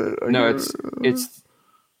name of it? No, it's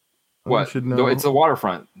what? It's the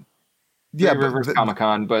waterfront. Three Rivers Comic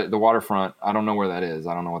Con, but the waterfront. I don't know where that is.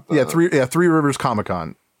 I don't know what the Three Rivers Comic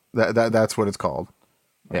Con. That's what it's called.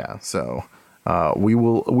 Yeah. So we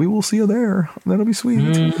will see you there. That'll be sweet.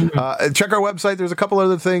 Check our website. There's a couple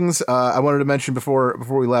other things I wanted to mention before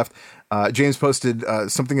we left. James posted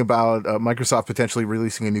something about Microsoft potentially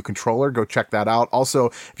releasing a new controller. Go check that out. Also,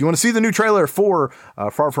 if you want to see the new trailer for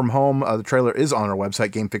Far From Home, the trailer is on our website,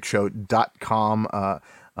 GameFixShow.com.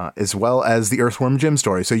 As well as the Earthworm Jim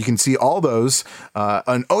story. So you can see all those.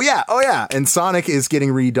 And Sonic is getting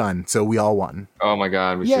redone. So we all won. Oh my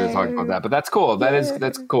God. We should have talked about that, but that's cool.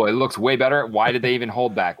 That's cool. It looks way better. Why did they even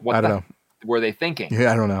hold back? I don't know. Were they thinking?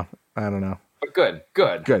 Yeah, I don't know. But good,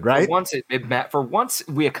 right? For once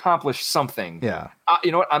we accomplished something. Yeah.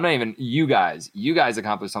 You know what? I'm not even you guys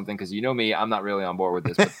accomplished something. Cause you know me, I'm not really on board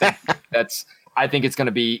with this, but I think it's going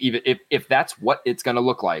to be even if that's what it's going to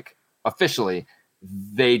look like officially,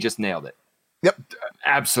 they just nailed it. Yep,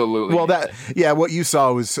 absolutely. Well, what you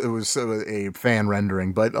saw was a fan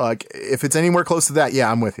rendering, but like if it's anywhere close to that,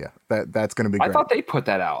 I'm with you. That's going to be great. I thought they put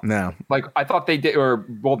that out. No, like I thought they did,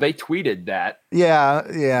 they tweeted that.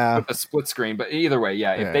 Yeah, with a split screen. But either way,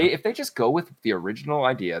 if they just go with the original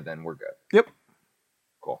idea, then we're good. Yep.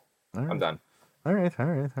 Cool. Right. I'm done. All right.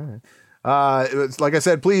 Like I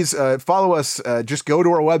said, please follow us. Just go to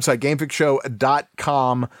our website,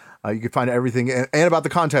 GameFixShow.com. You can find everything and about the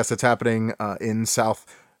contest that's happening in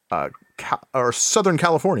Southern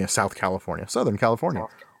California.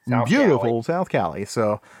 Beautiful South Cali.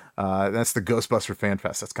 So that's the Ghostbuster Fan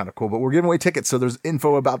Fest. That's kind of cool. But we're giving away tickets, so there's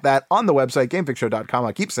info about that on the website, GameFixShow.com.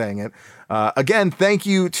 I keep saying it. Again, thank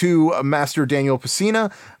you to Master Daniel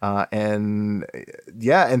Pacina. And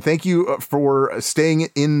thank you for staying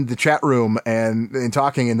in the chat room and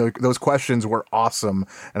talking. And those questions were awesome.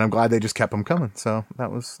 And I'm glad they just kept them coming. So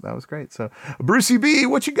that was great. So Brucey B,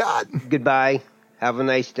 what you got? Goodbye. Have a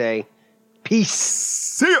nice day. Peace.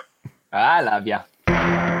 See ya. I love ya.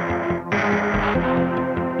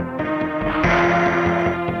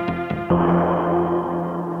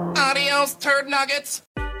 Adios, turd nuggets.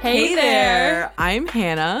 Hey there! I'm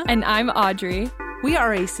Hannah. And I'm Audrey. We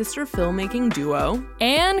are a sister filmmaking duo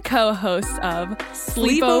and co-hosts of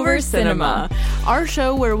Sleepover Cinema, our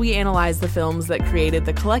show where we analyze the films that created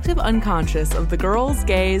the collective unconscious of the girls,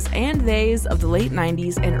 gays, and theys of the late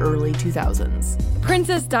 90s and early 2000s.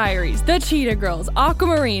 Princess Diaries, The Cheetah Girls,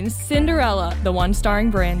 Aquamarine, Cinderella, the one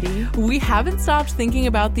starring Brandy. We haven't stopped thinking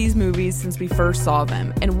about these movies since we first saw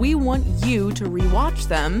them, and we want you to rewatch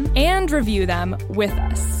them and review them with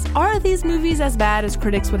us. Are these movies as bad as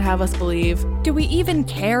critics would have us believe? Do we even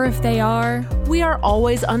care if they are? We are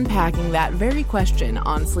always unpacking that very question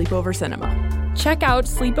on Sleepover Cinema. Check out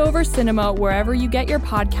Sleepover Cinema wherever you get your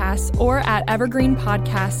podcasts or at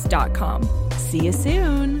evergreenpodcasts.com. See you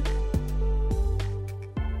soon.